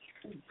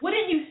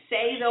 Wouldn't you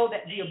say, though,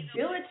 that the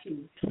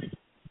ability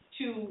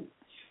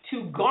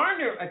to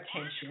garner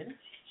attention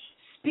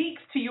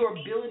speaks to your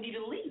ability to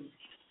lead?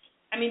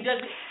 I mean,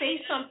 does it say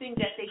something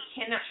that they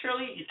cannot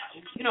surely,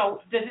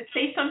 does it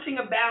say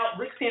something about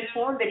Rick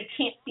Santorum that he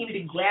can't seem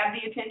to grab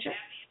the attention?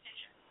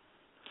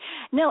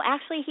 No,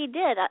 actually he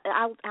did.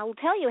 I'll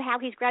tell you how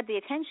he's grabbed the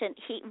attention.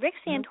 Rick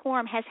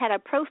Santorum has had a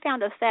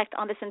profound effect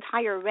on this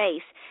entire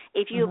race.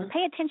 If you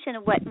pay attention to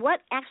what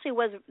actually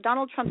was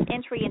Donald Trump's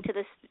entry into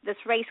this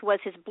race was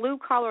his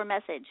blue-collar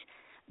message.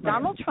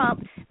 Donald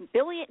Trump,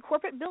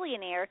 corporate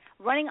billionaire,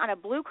 running on a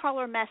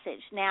blue-collar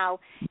message. Now,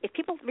 if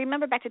people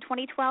remember back to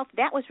 2012,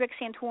 that was Rick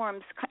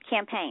Santorum's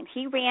campaign.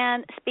 He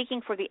ran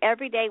speaking for the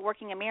everyday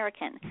working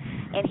American.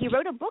 And he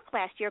wrote a book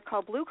last year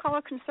called Blue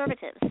Collar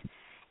Conservatives.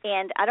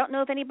 And I don't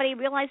know if anybody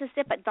realizes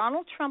it, but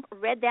Donald Trump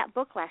read that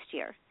book last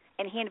year.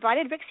 And he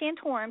invited Rick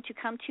Santorum to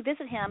come to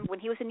visit him when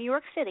he was in New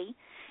York City.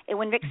 And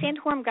when Rick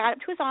Santorum got up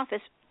to his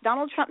office,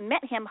 Donald Trump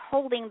met him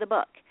holding the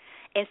book.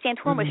 And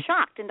Santorum was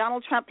shocked. And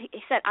Donald Trump, he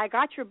said, I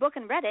got your book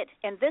and read it,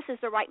 and this is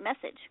the right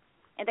message.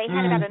 And they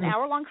had about an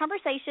hour-long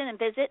conversation and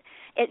visit.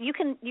 You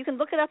can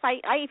look it up. I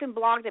even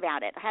blogged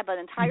about it. I have an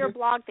entire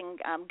blog thing.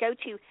 Go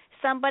to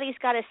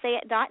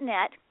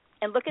somebody'sgottosayit.net.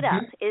 And look it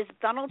up, is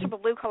Donald Trump a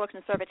blue-collar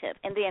conservative?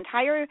 And the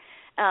entire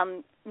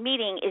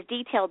meeting is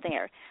detailed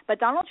there. But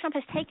Donald Trump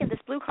has taken this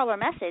blue-collar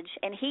message,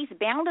 and he's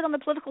bound it on the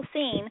political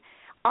scene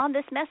on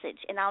this message.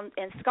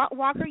 And Scott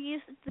Walker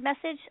used the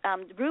message.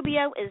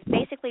 Rubio is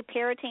basically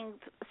parroting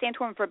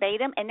Santorum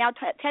verbatim. And now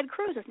Ted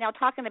Cruz is now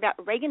talking about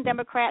Reagan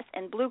Democrats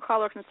and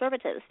blue-collar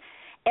conservatives.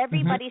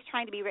 Everybody's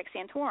trying to be Rick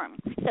Santorum.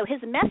 So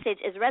his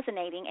message is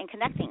resonating and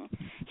connecting.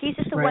 He's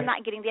just the one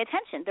not getting the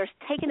attention. They're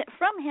taking it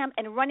from him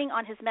and running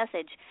on his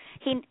message.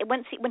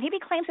 When he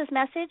reclaims his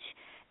message,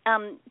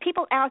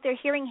 people out there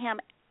hearing him,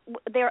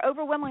 they're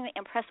overwhelmingly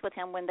impressed with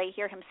him when they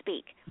hear him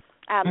speak.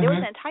 There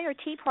was an entire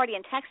Tea Party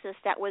in Texas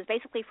that was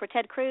basically for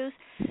Ted Cruz,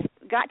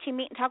 got to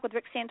meet and talk with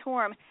Rick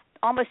Santorum.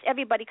 Almost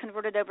everybody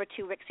converted over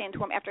to Rick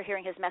Santorum after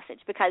hearing his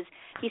message, because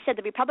he said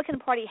the Republican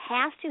Party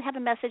has to have a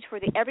message for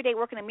the everyday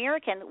working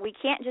American. We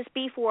can't just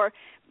be for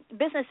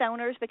business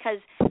owners,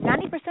 because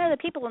 90% of the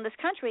people in this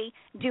country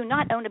do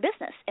not own a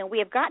business, and we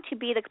have got to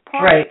be the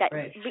party that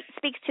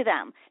speaks to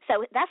them.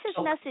 So that's his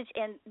message,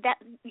 and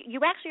that you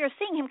actually are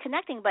seeing him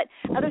connecting, but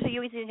others are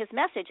using his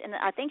message. And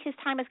I think his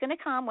time is going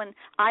to come when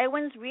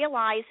Iowans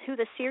realize who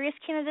the serious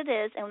candidate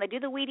is, and when they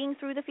do the weeding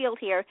through the field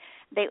here,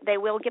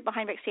 they will get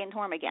behind Rick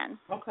Santorum again.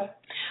 Okay.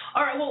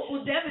 All right.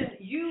 Well, Devin,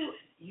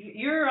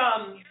 you're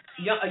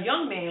a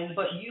young man,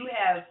 but you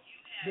have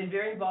been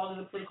very involved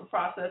in the political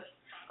process,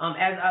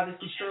 as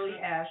obviously Shirley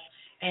has,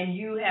 and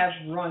you have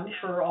run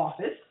for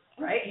office,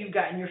 right? You've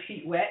gotten your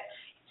feet wet.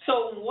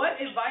 So what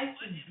advice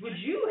would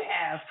you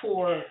have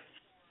for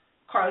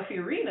Carly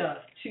Fiorina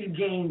to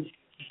gain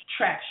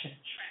traction?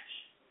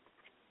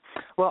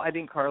 Well, I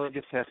think Carly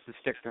just has to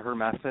stick to her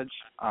message.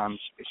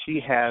 She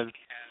has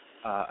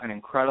an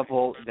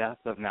incredible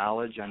depth of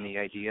knowledge on the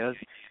ideas.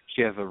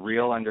 She has a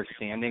real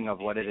understanding of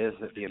what it is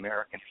that the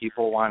American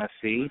people want to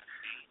see.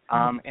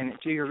 And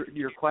to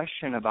your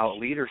question about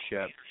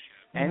leadership,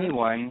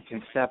 anyone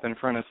can step in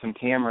front of some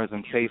cameras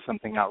and say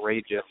something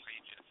outrageous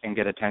and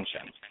get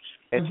attention.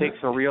 It takes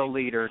a real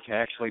leader to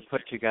actually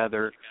put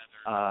together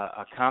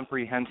a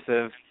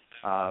comprehensive,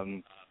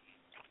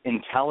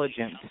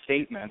 intelligent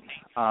statement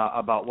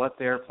about what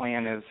their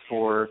plan is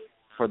for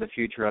the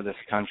future of this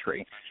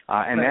country.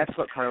 And that's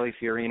what Carly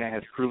Fiorina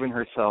has proven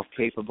herself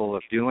capable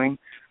of doing.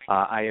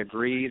 I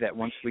agree that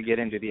once we get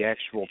into the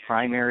actual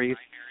primaries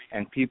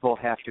and people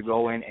have to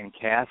go in and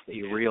cast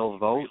a real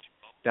vote,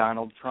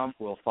 Donald Trump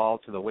will fall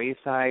to the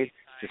wayside,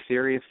 the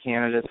serious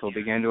candidates will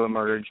begin to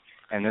emerge,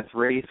 and this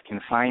race can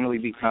finally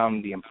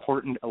become the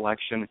important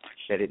election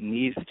that it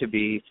needs to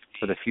be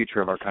for the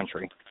future of our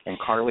country. And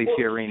Carly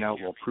Fiorina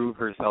will prove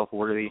herself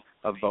worthy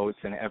of votes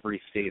in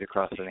every state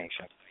across the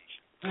nation.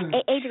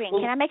 Adrienne,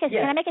 can I make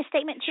a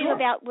statement too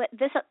about what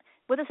this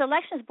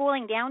election is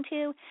boiling down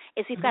to?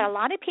 Is we've got a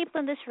lot of people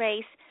in this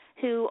race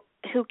who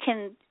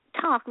can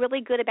talk really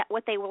good about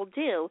what they will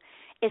do.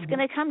 It's going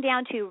to come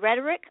down to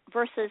rhetoric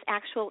versus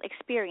actual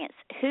experience.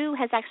 Who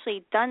has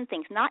actually done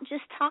things, not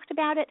just talked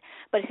about it,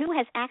 but who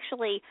has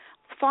actually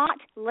fought,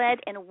 led,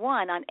 and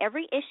won on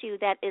every issue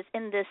that is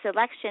in this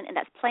election and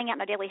that's playing out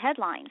in our daily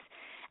headlines.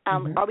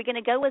 Are we going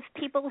to go with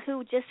people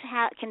who just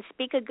can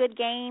speak a good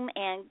game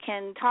and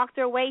can talk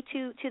their way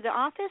to the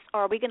office,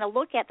 or are we going to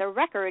look at the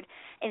record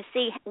and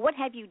see what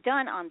have you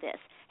done on this?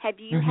 Have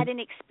you had an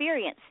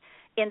experience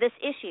in this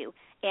issue?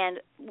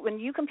 And when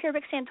you compare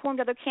Rick Santorum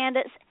to other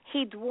candidates,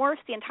 he dwarfs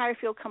the entire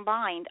field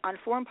combined on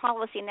foreign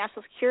policy and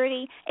national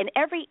security. And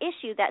every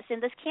issue that's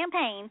in this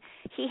campaign,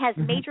 he has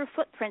major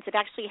footprints of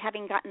actually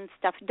having gotten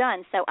stuff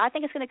done. So I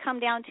think it's going to come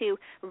down to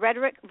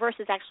rhetoric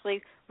versus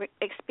actually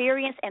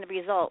experience and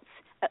results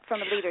from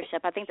the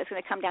leadership. I think that's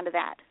going to come down to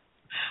that.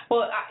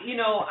 Well,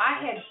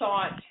 I had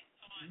thought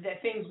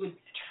that things would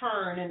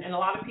turn, and a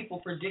lot of people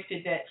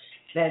predicted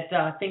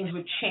that things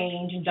would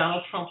change and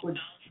Donald Trump would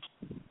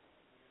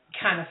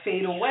kind of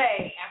fade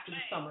away after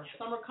the summer.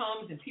 Summer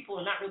comes and people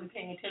are not really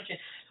paying attention.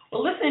 Well,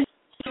 listen,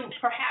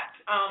 perhaps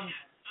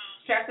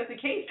that's the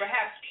case.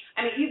 Perhaps,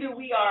 either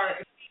we are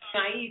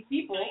naive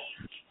people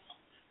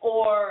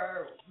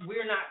or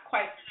we're not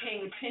quite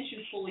paying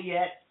attention fully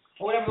yet,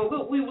 or whatever.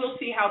 We will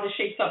see how this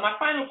shapes up. My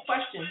final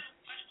question,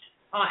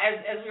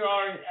 as we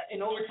are in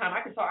overtime,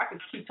 I could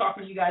keep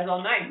talking to you guys all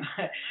night.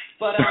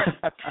 But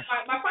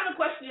my final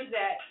question is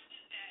that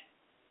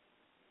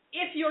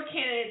if your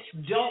candidates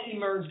don't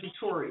emerge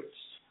victorious,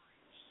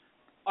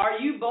 are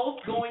you both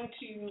going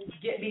to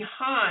get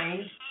behind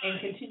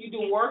and continue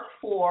to work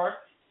for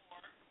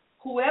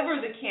whoever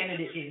the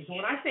candidate is? And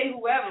when I say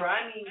whoever,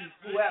 I mean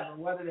whoever,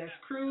 whether that's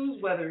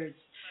Cruz, whether it's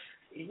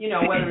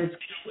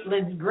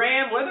Lindsey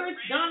Graham, whether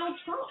it's Donald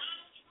Trump.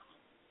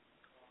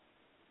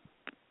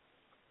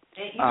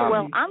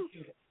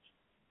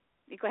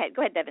 Go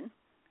ahead, Devin.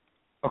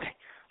 Okay,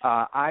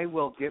 I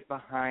will get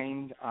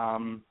behind.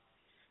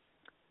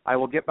 I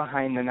will get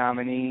behind the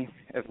nominee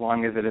as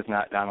long as it is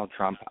not Donald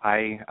Trump.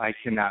 I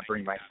cannot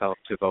bring myself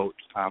to vote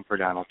for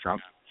Donald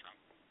Trump.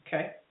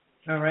 Okay.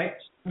 All right.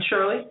 And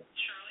Shirley?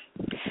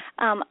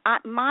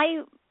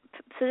 My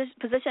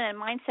position and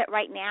mindset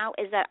right now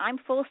is that I'm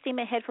full steam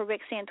ahead for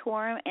Rick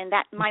Santorum, and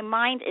that my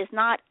mind is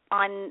not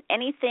on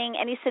any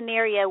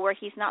scenario where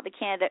he's not the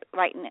candidate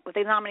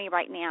the nominee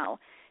right now.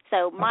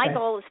 So my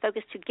goal is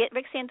focused to get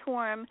Rick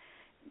Santorum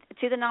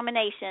to the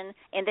nomination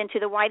and then to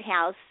the White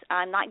House.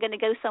 I'm not going to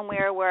go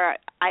somewhere where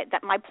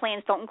that my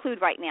plans don't include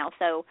right now.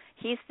 So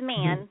he's the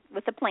man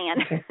with the plan,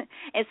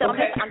 and so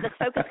I'm just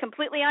focused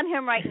completely on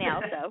him right now.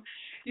 So,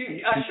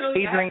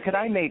 Shirley, Adrienne, could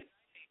I make?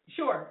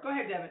 Sure, go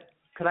ahead, Devin.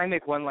 Could I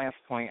make one last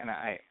point? And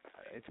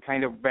it's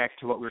kind of back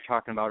to what we were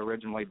talking about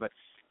originally, but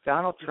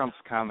Donald Trump's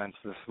comments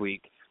this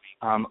week.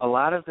 A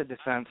lot of the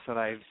defense that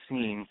I've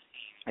seen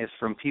is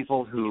from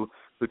people who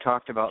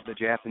talked about the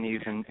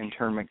Japanese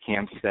internment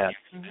camps that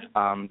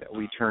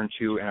we turn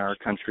to in our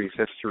country's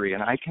history.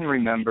 And I can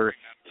remember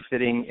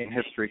sitting in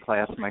history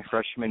class my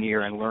freshman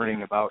year and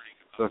learning about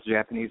those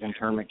Japanese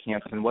internment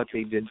camps and what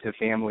they did to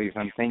families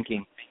and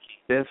thinking,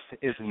 this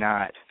is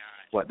not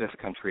what this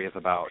country is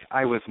about.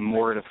 I was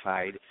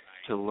mortified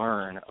to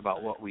learn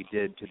about what we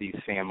did to these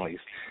families.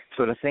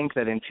 So to think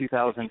that in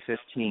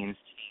 2015,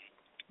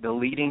 the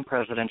leading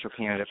presidential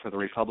candidate for the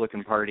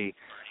Republican Party,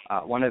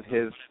 one of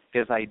his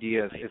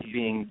ideas is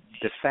being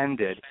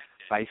defended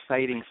by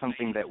citing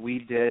something that we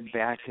did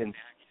back in,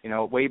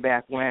 way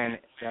back when,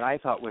 that I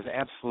thought was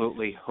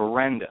absolutely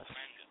horrendous.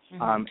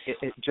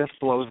 It just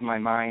blows my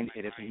mind.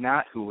 It is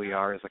not who we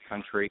are as a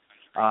country,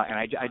 and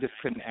I just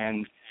couldn't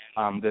end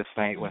this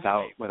night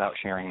without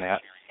sharing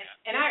that.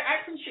 And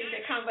I appreciate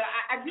that comment, but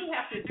I do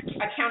have to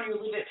counter you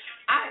a little bit.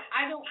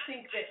 I don't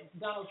think that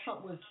Donald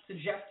Trump was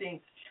suggesting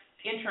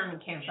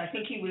internment camps. I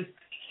think he was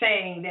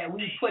saying that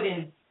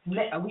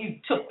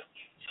we took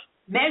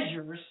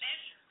measures,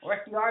 or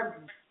FDR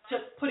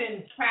put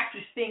in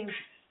practice things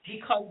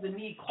because the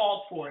need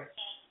called for it.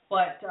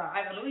 But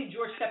I believe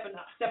George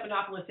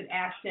Stephanopoulos had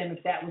asked him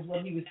if that was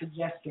what he was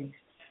suggesting.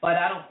 But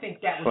I don't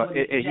think that was what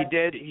he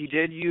suggested.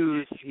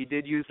 He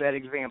did use that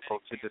example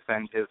to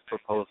defend his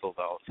proposal,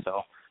 though.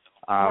 So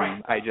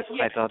right. I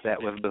thought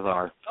that was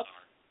bizarre.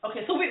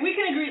 Okay, so we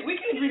can agree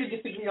to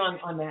disagree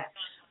on that.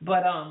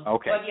 But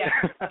okay. But yeah,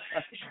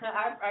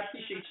 I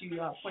appreciate you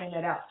pointing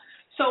that out.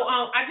 So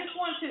I just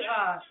want to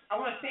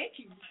thank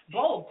you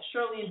both,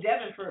 Shirley and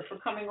Devin, for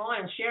coming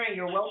on and sharing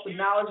your wealth of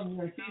knowledge and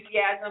your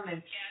enthusiasm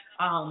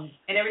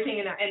and everything.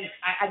 And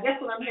I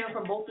guess what I'm hearing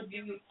from both of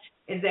you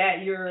is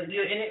that you're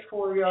in it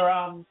for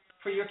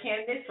your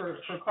candidate for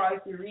Carly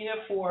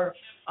Fiorina, for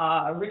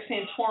Rick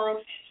Santorum,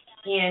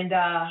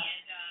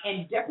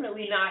 and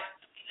definitely not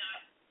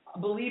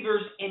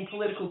believers in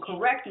political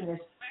correctness,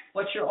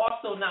 but you're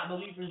also not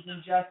believers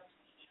in just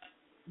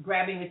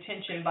grabbing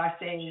attention by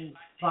saying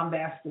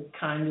bombastic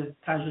kinds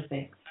of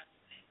things.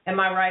 Am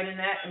I right in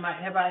that?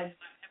 Have I?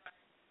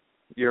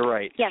 You're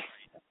right. Yes.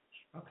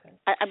 Okay.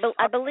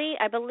 I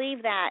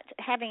believe that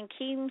having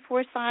keen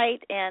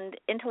foresight and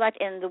intellect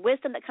and the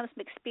wisdom that comes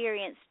from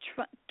experience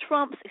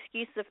trumps,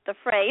 excuse the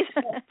phrase,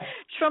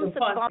 trumps the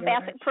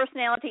bombastic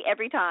personality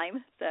every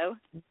time. So.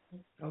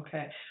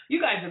 Okay.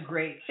 You guys are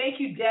great. Thank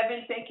you,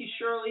 Devin. Thank you,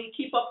 Shirley.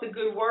 Keep up the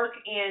good work,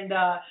 and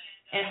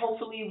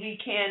hopefully we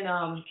can,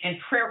 and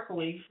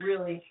prayerfully,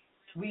 really,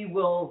 we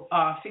will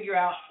figure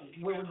out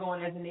where we're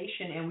going as a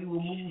nation, and we will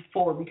move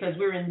forward because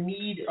we're in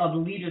need of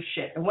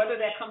leadership. And whether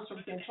that comes from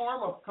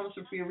Santorum, or if it comes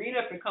from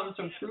Fiorina, if it comes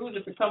from Cruz,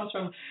 if it comes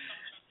from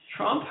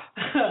Trump,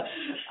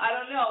 I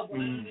don't know, but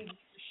we need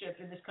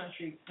leadership in this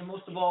country. And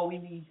most of all, we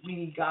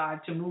need God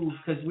to move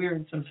because we're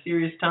in some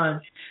serious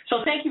times. So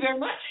thank you very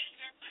much.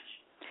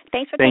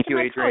 Thanks for taking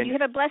my call. You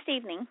have a blessed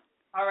evening.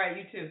 All right,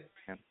 you too.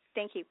 Yeah.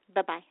 Thank you.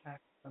 Bye-bye. Right,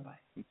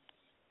 bye-bye.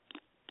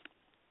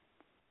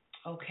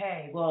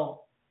 Okay,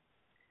 well,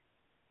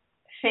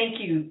 thank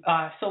you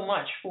so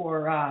much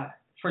for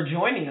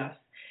joining us,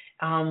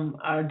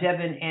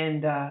 Devin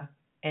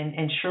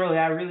and Shirley.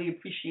 I really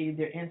appreciated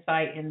their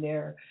insight and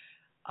their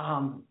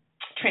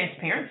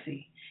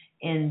transparency.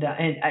 And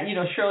you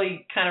know,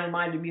 Shirley kind of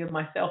reminded me of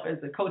myself as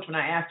a coach when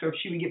I asked her if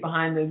she would get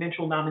behind the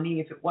eventual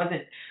nominee if it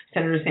wasn't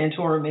Senator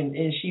Santorum,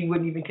 and she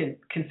wouldn't even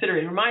consider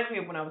it. It reminds me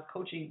of when I was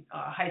coaching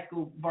high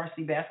school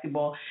varsity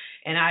basketball,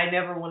 and I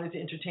never wanted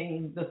to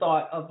entertain the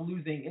thought of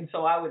losing. And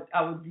so I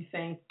would be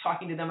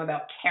talking to them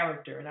about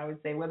character, and I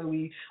would say whether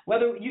you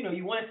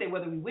want to say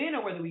whether we win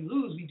or whether we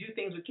lose, we do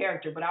things with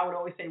character. But I would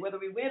always say whether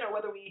we win or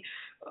whether we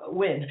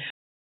win.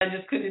 I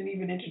just couldn't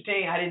even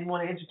entertain. I didn't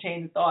want to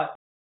entertain the thought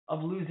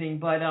of losing,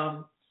 but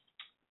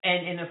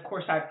and of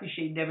course I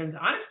appreciate Devin's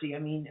honesty. I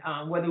mean,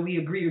 whether we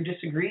agree or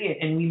disagree,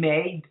 and we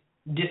may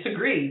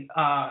disagree,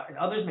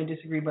 others may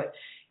disagree, but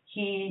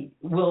he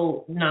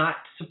will not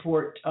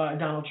support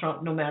Donald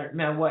Trump no matter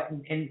what.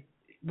 And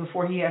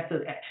before he has to,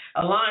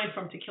 a line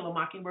from To Kill a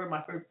Mockingbird,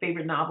 my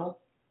favorite novel,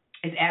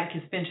 is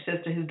Atticus Finch says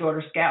to his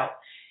daughter Scout.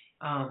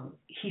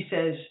 He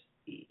says,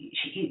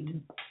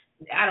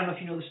 I don't know if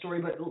you know the story,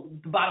 but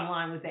the bottom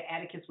line was that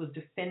Atticus was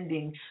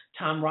defending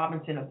Tom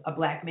Robinson, a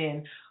black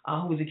man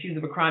who was accused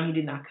of a crime he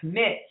did not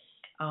commit.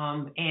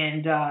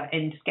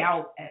 And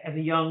Scout, as a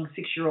young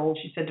 6-year-old,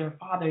 she said to her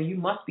father, "You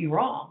must be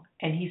wrong."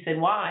 And he said,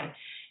 "Why?"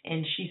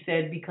 And she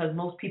said, "Because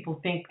most people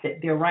think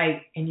that they're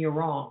right and you're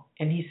wrong."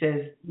 And he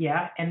says,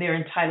 "Yeah, and they're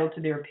entitled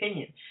to their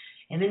opinion."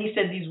 And then he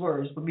said these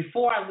words, "But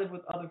before I live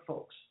with other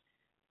folks,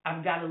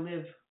 I've got to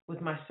live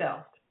with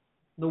myself.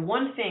 The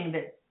one thing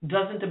that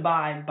doesn't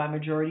abide by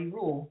majority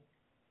rule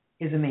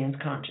is a man's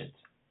conscience."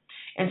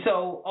 And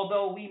so,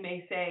 although we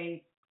may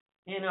say,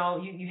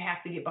 you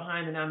have to get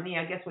behind the nominee,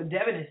 I guess what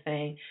Devin is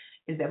saying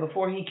is that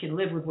before he can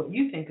live with what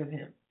you think of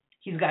him,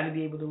 he's got to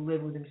be able to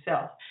live with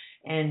himself.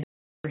 And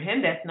for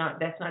him, that's not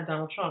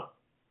Donald Trump.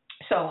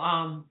 So,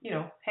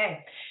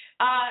 hey.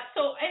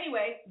 So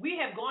anyway, we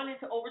have gone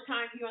into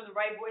overtime here on The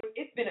Right Voice.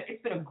 It's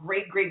been a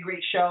great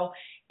show,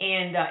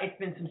 and it's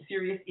been some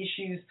serious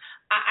issues.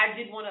 I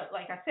did want to,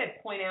 like I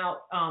said, point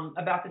out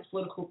about this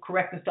political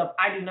correctness stuff.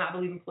 I do not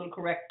believe in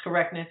political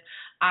correctness.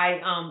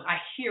 I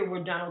hear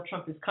where Donald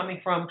Trump is coming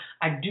from.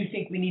 I do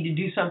think we need to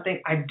do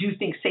something. I do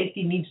think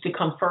safety needs to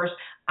come first.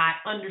 I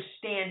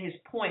understand his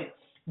point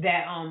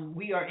that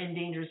we are in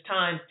dangerous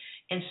times,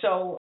 and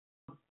so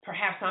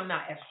perhaps I'm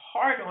not as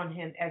hard on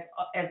him as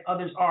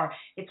others are.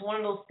 It's one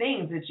of those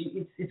things that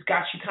it's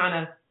got you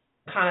kind of.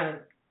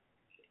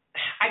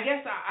 I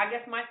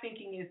guess my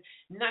thinking is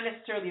not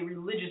necessarily a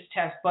religious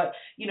test, but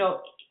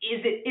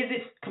is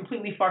it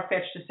completely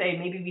far-fetched to say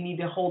maybe we need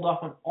to hold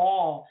off on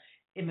all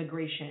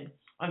immigration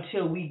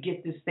until we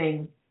get this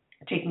thing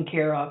taken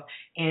care of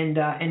and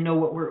know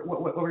what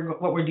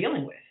we're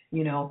dealing with,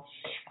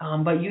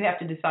 But you have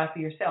to decide for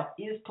yourself: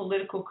 is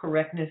political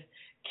correctness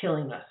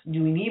killing us?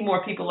 Do we need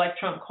more people like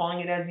Trump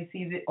calling it as he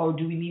sees it, or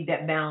do we need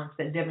that balance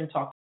that Devin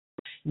talked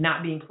about,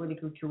 not being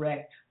politically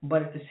correct,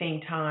 but at the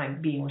same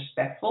time being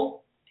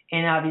respectful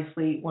And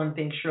obviously, one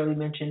thing Shirley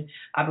mentioned,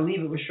 I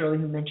believe it was Shirley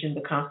who mentioned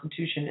the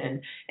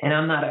Constitution, and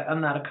I'm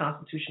not a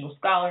constitutional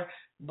scholar,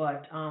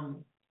 but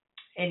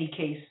any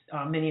case,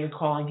 many are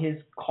calling his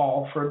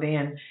call for a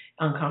ban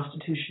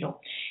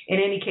unconstitutional. In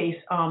any case,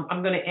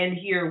 I'm going to end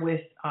here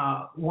with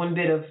one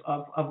bit of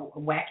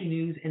wacky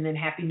news and then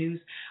happy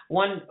news.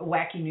 One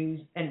wacky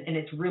news, and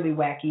it's really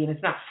wacky, and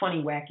it's not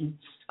funny wacky.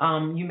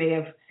 You may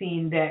have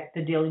seen that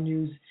the Daily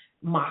News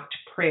mocked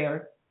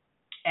prayer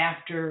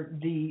after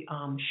the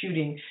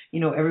shooting.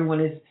 You know,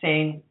 everyone is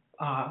saying,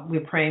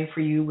 we're praying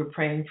for you, we're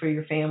praying for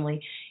your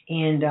family,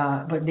 and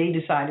but they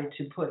decided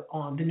to put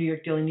on, the New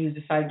York Daily News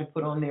decided to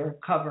put on their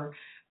cover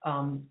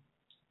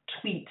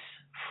tweets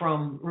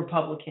from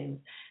Republicans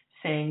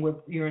saying,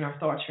 you're in our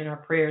thoughts, you're in our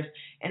prayers,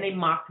 and they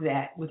mocked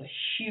that with a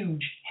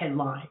huge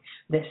headline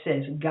that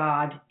says,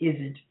 God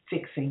isn't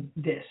fixing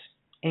this.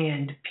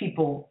 And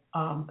people,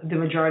 the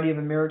majority of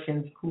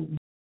Americans who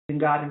in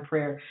God in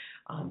prayer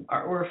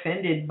were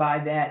offended by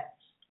that,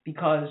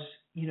 because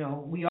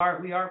we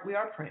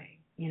are praying,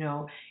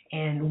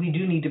 and we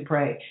do need to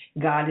pray.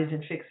 God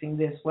isn't fixing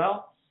this.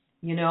 Well,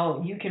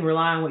 you can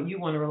rely on what you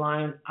want to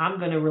rely on. I'm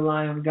going to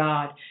rely on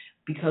God,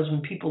 because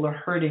when people are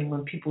hurting,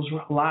 when people's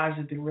lives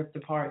have been ripped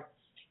apart,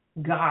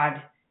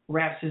 God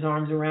wraps his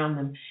arms around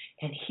them,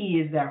 and he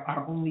is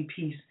our only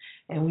peace.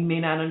 And we may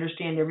not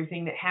understand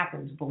everything that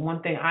happens, but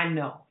one thing I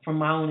know from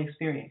my own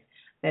experience,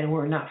 that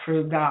were it not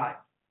for God,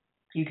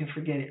 you can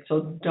forget it.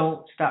 So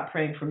don't stop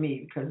praying for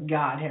me, because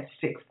God has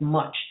fixed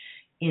much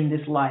in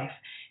this life,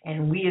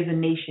 and we as a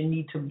nation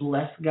need to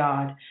bless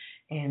God.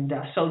 And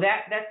so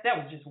that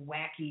was just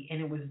wacky,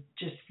 and it was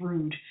just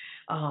rude,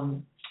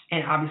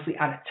 and obviously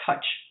out of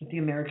touch with the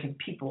American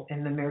people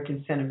and the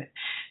American sentiment.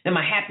 Now,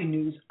 my happy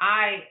news,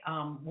 I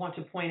want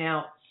to point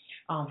out,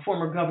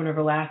 former governor of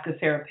Alaska,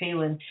 Sarah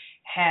Palin,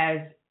 has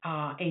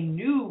a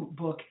new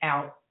book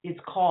out. It's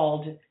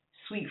called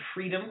Sweet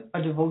Freedom,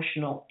 a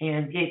devotional,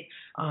 and it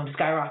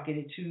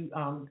skyrocketed to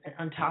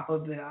on top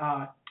of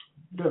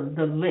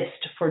the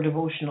list for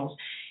devotionals.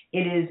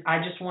 It is. I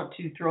just want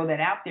to throw that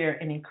out there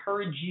and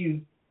encourage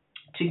you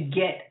to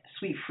get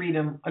Sweet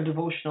Freedom, a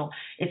devotional.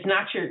 It's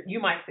not you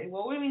might say,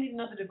 well, what do we need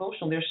another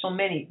devotional? There's so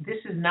many. This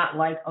is not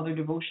like other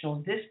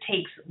devotionals. This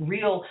takes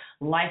real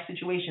life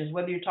situations,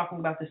 whether you're talking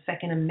about the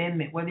Second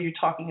Amendment, whether you're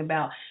talking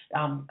about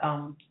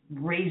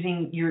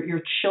raising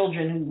your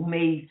children who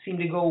may seem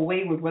to go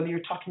wayward, whether you're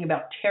talking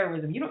about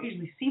terrorism. You don't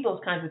usually see those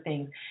kinds of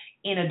things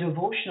in a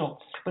devotional,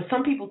 but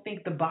some people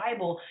think the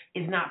Bible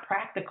is not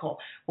practical.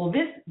 Well,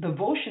 this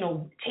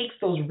devotional takes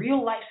those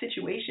real life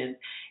situations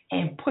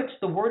and puts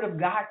the Word of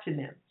God to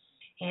them.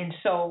 And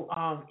so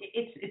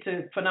it's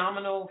a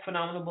phenomenal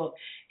book.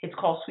 It's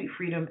called Sweet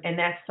Freedom, and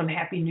that's some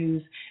happy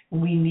news.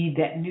 We need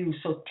that news.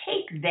 So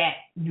take that,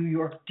 New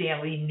York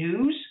Daily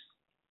News.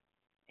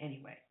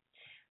 Anyway,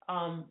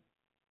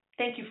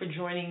 thank you for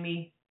joining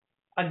me.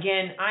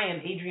 Again, I am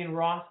Adrienne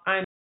Ross.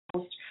 I'm the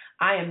host.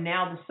 I am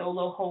now the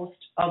solo host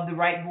of The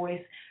Right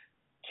Voice.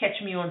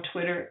 Catch me on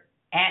Twitter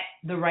at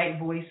The Right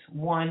Voice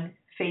 1,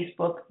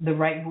 Facebook, The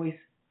Right Voice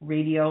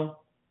Radio.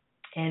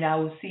 And I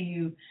will see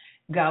you,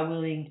 God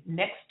willing,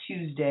 next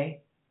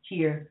Tuesday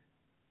here,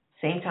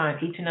 same time,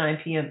 8 to 9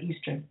 p.m.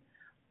 Eastern.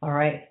 All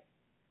right.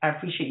 I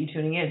appreciate you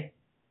tuning in.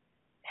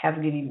 Have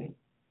a good evening,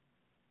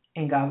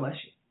 and God bless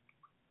you.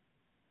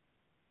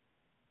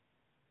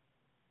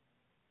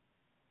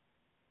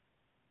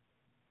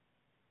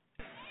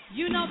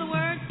 You know the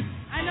words.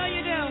 I know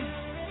you do.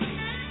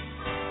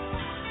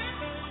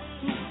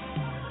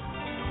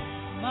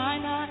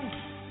 Mine eyes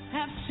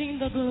have seen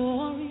the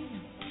glory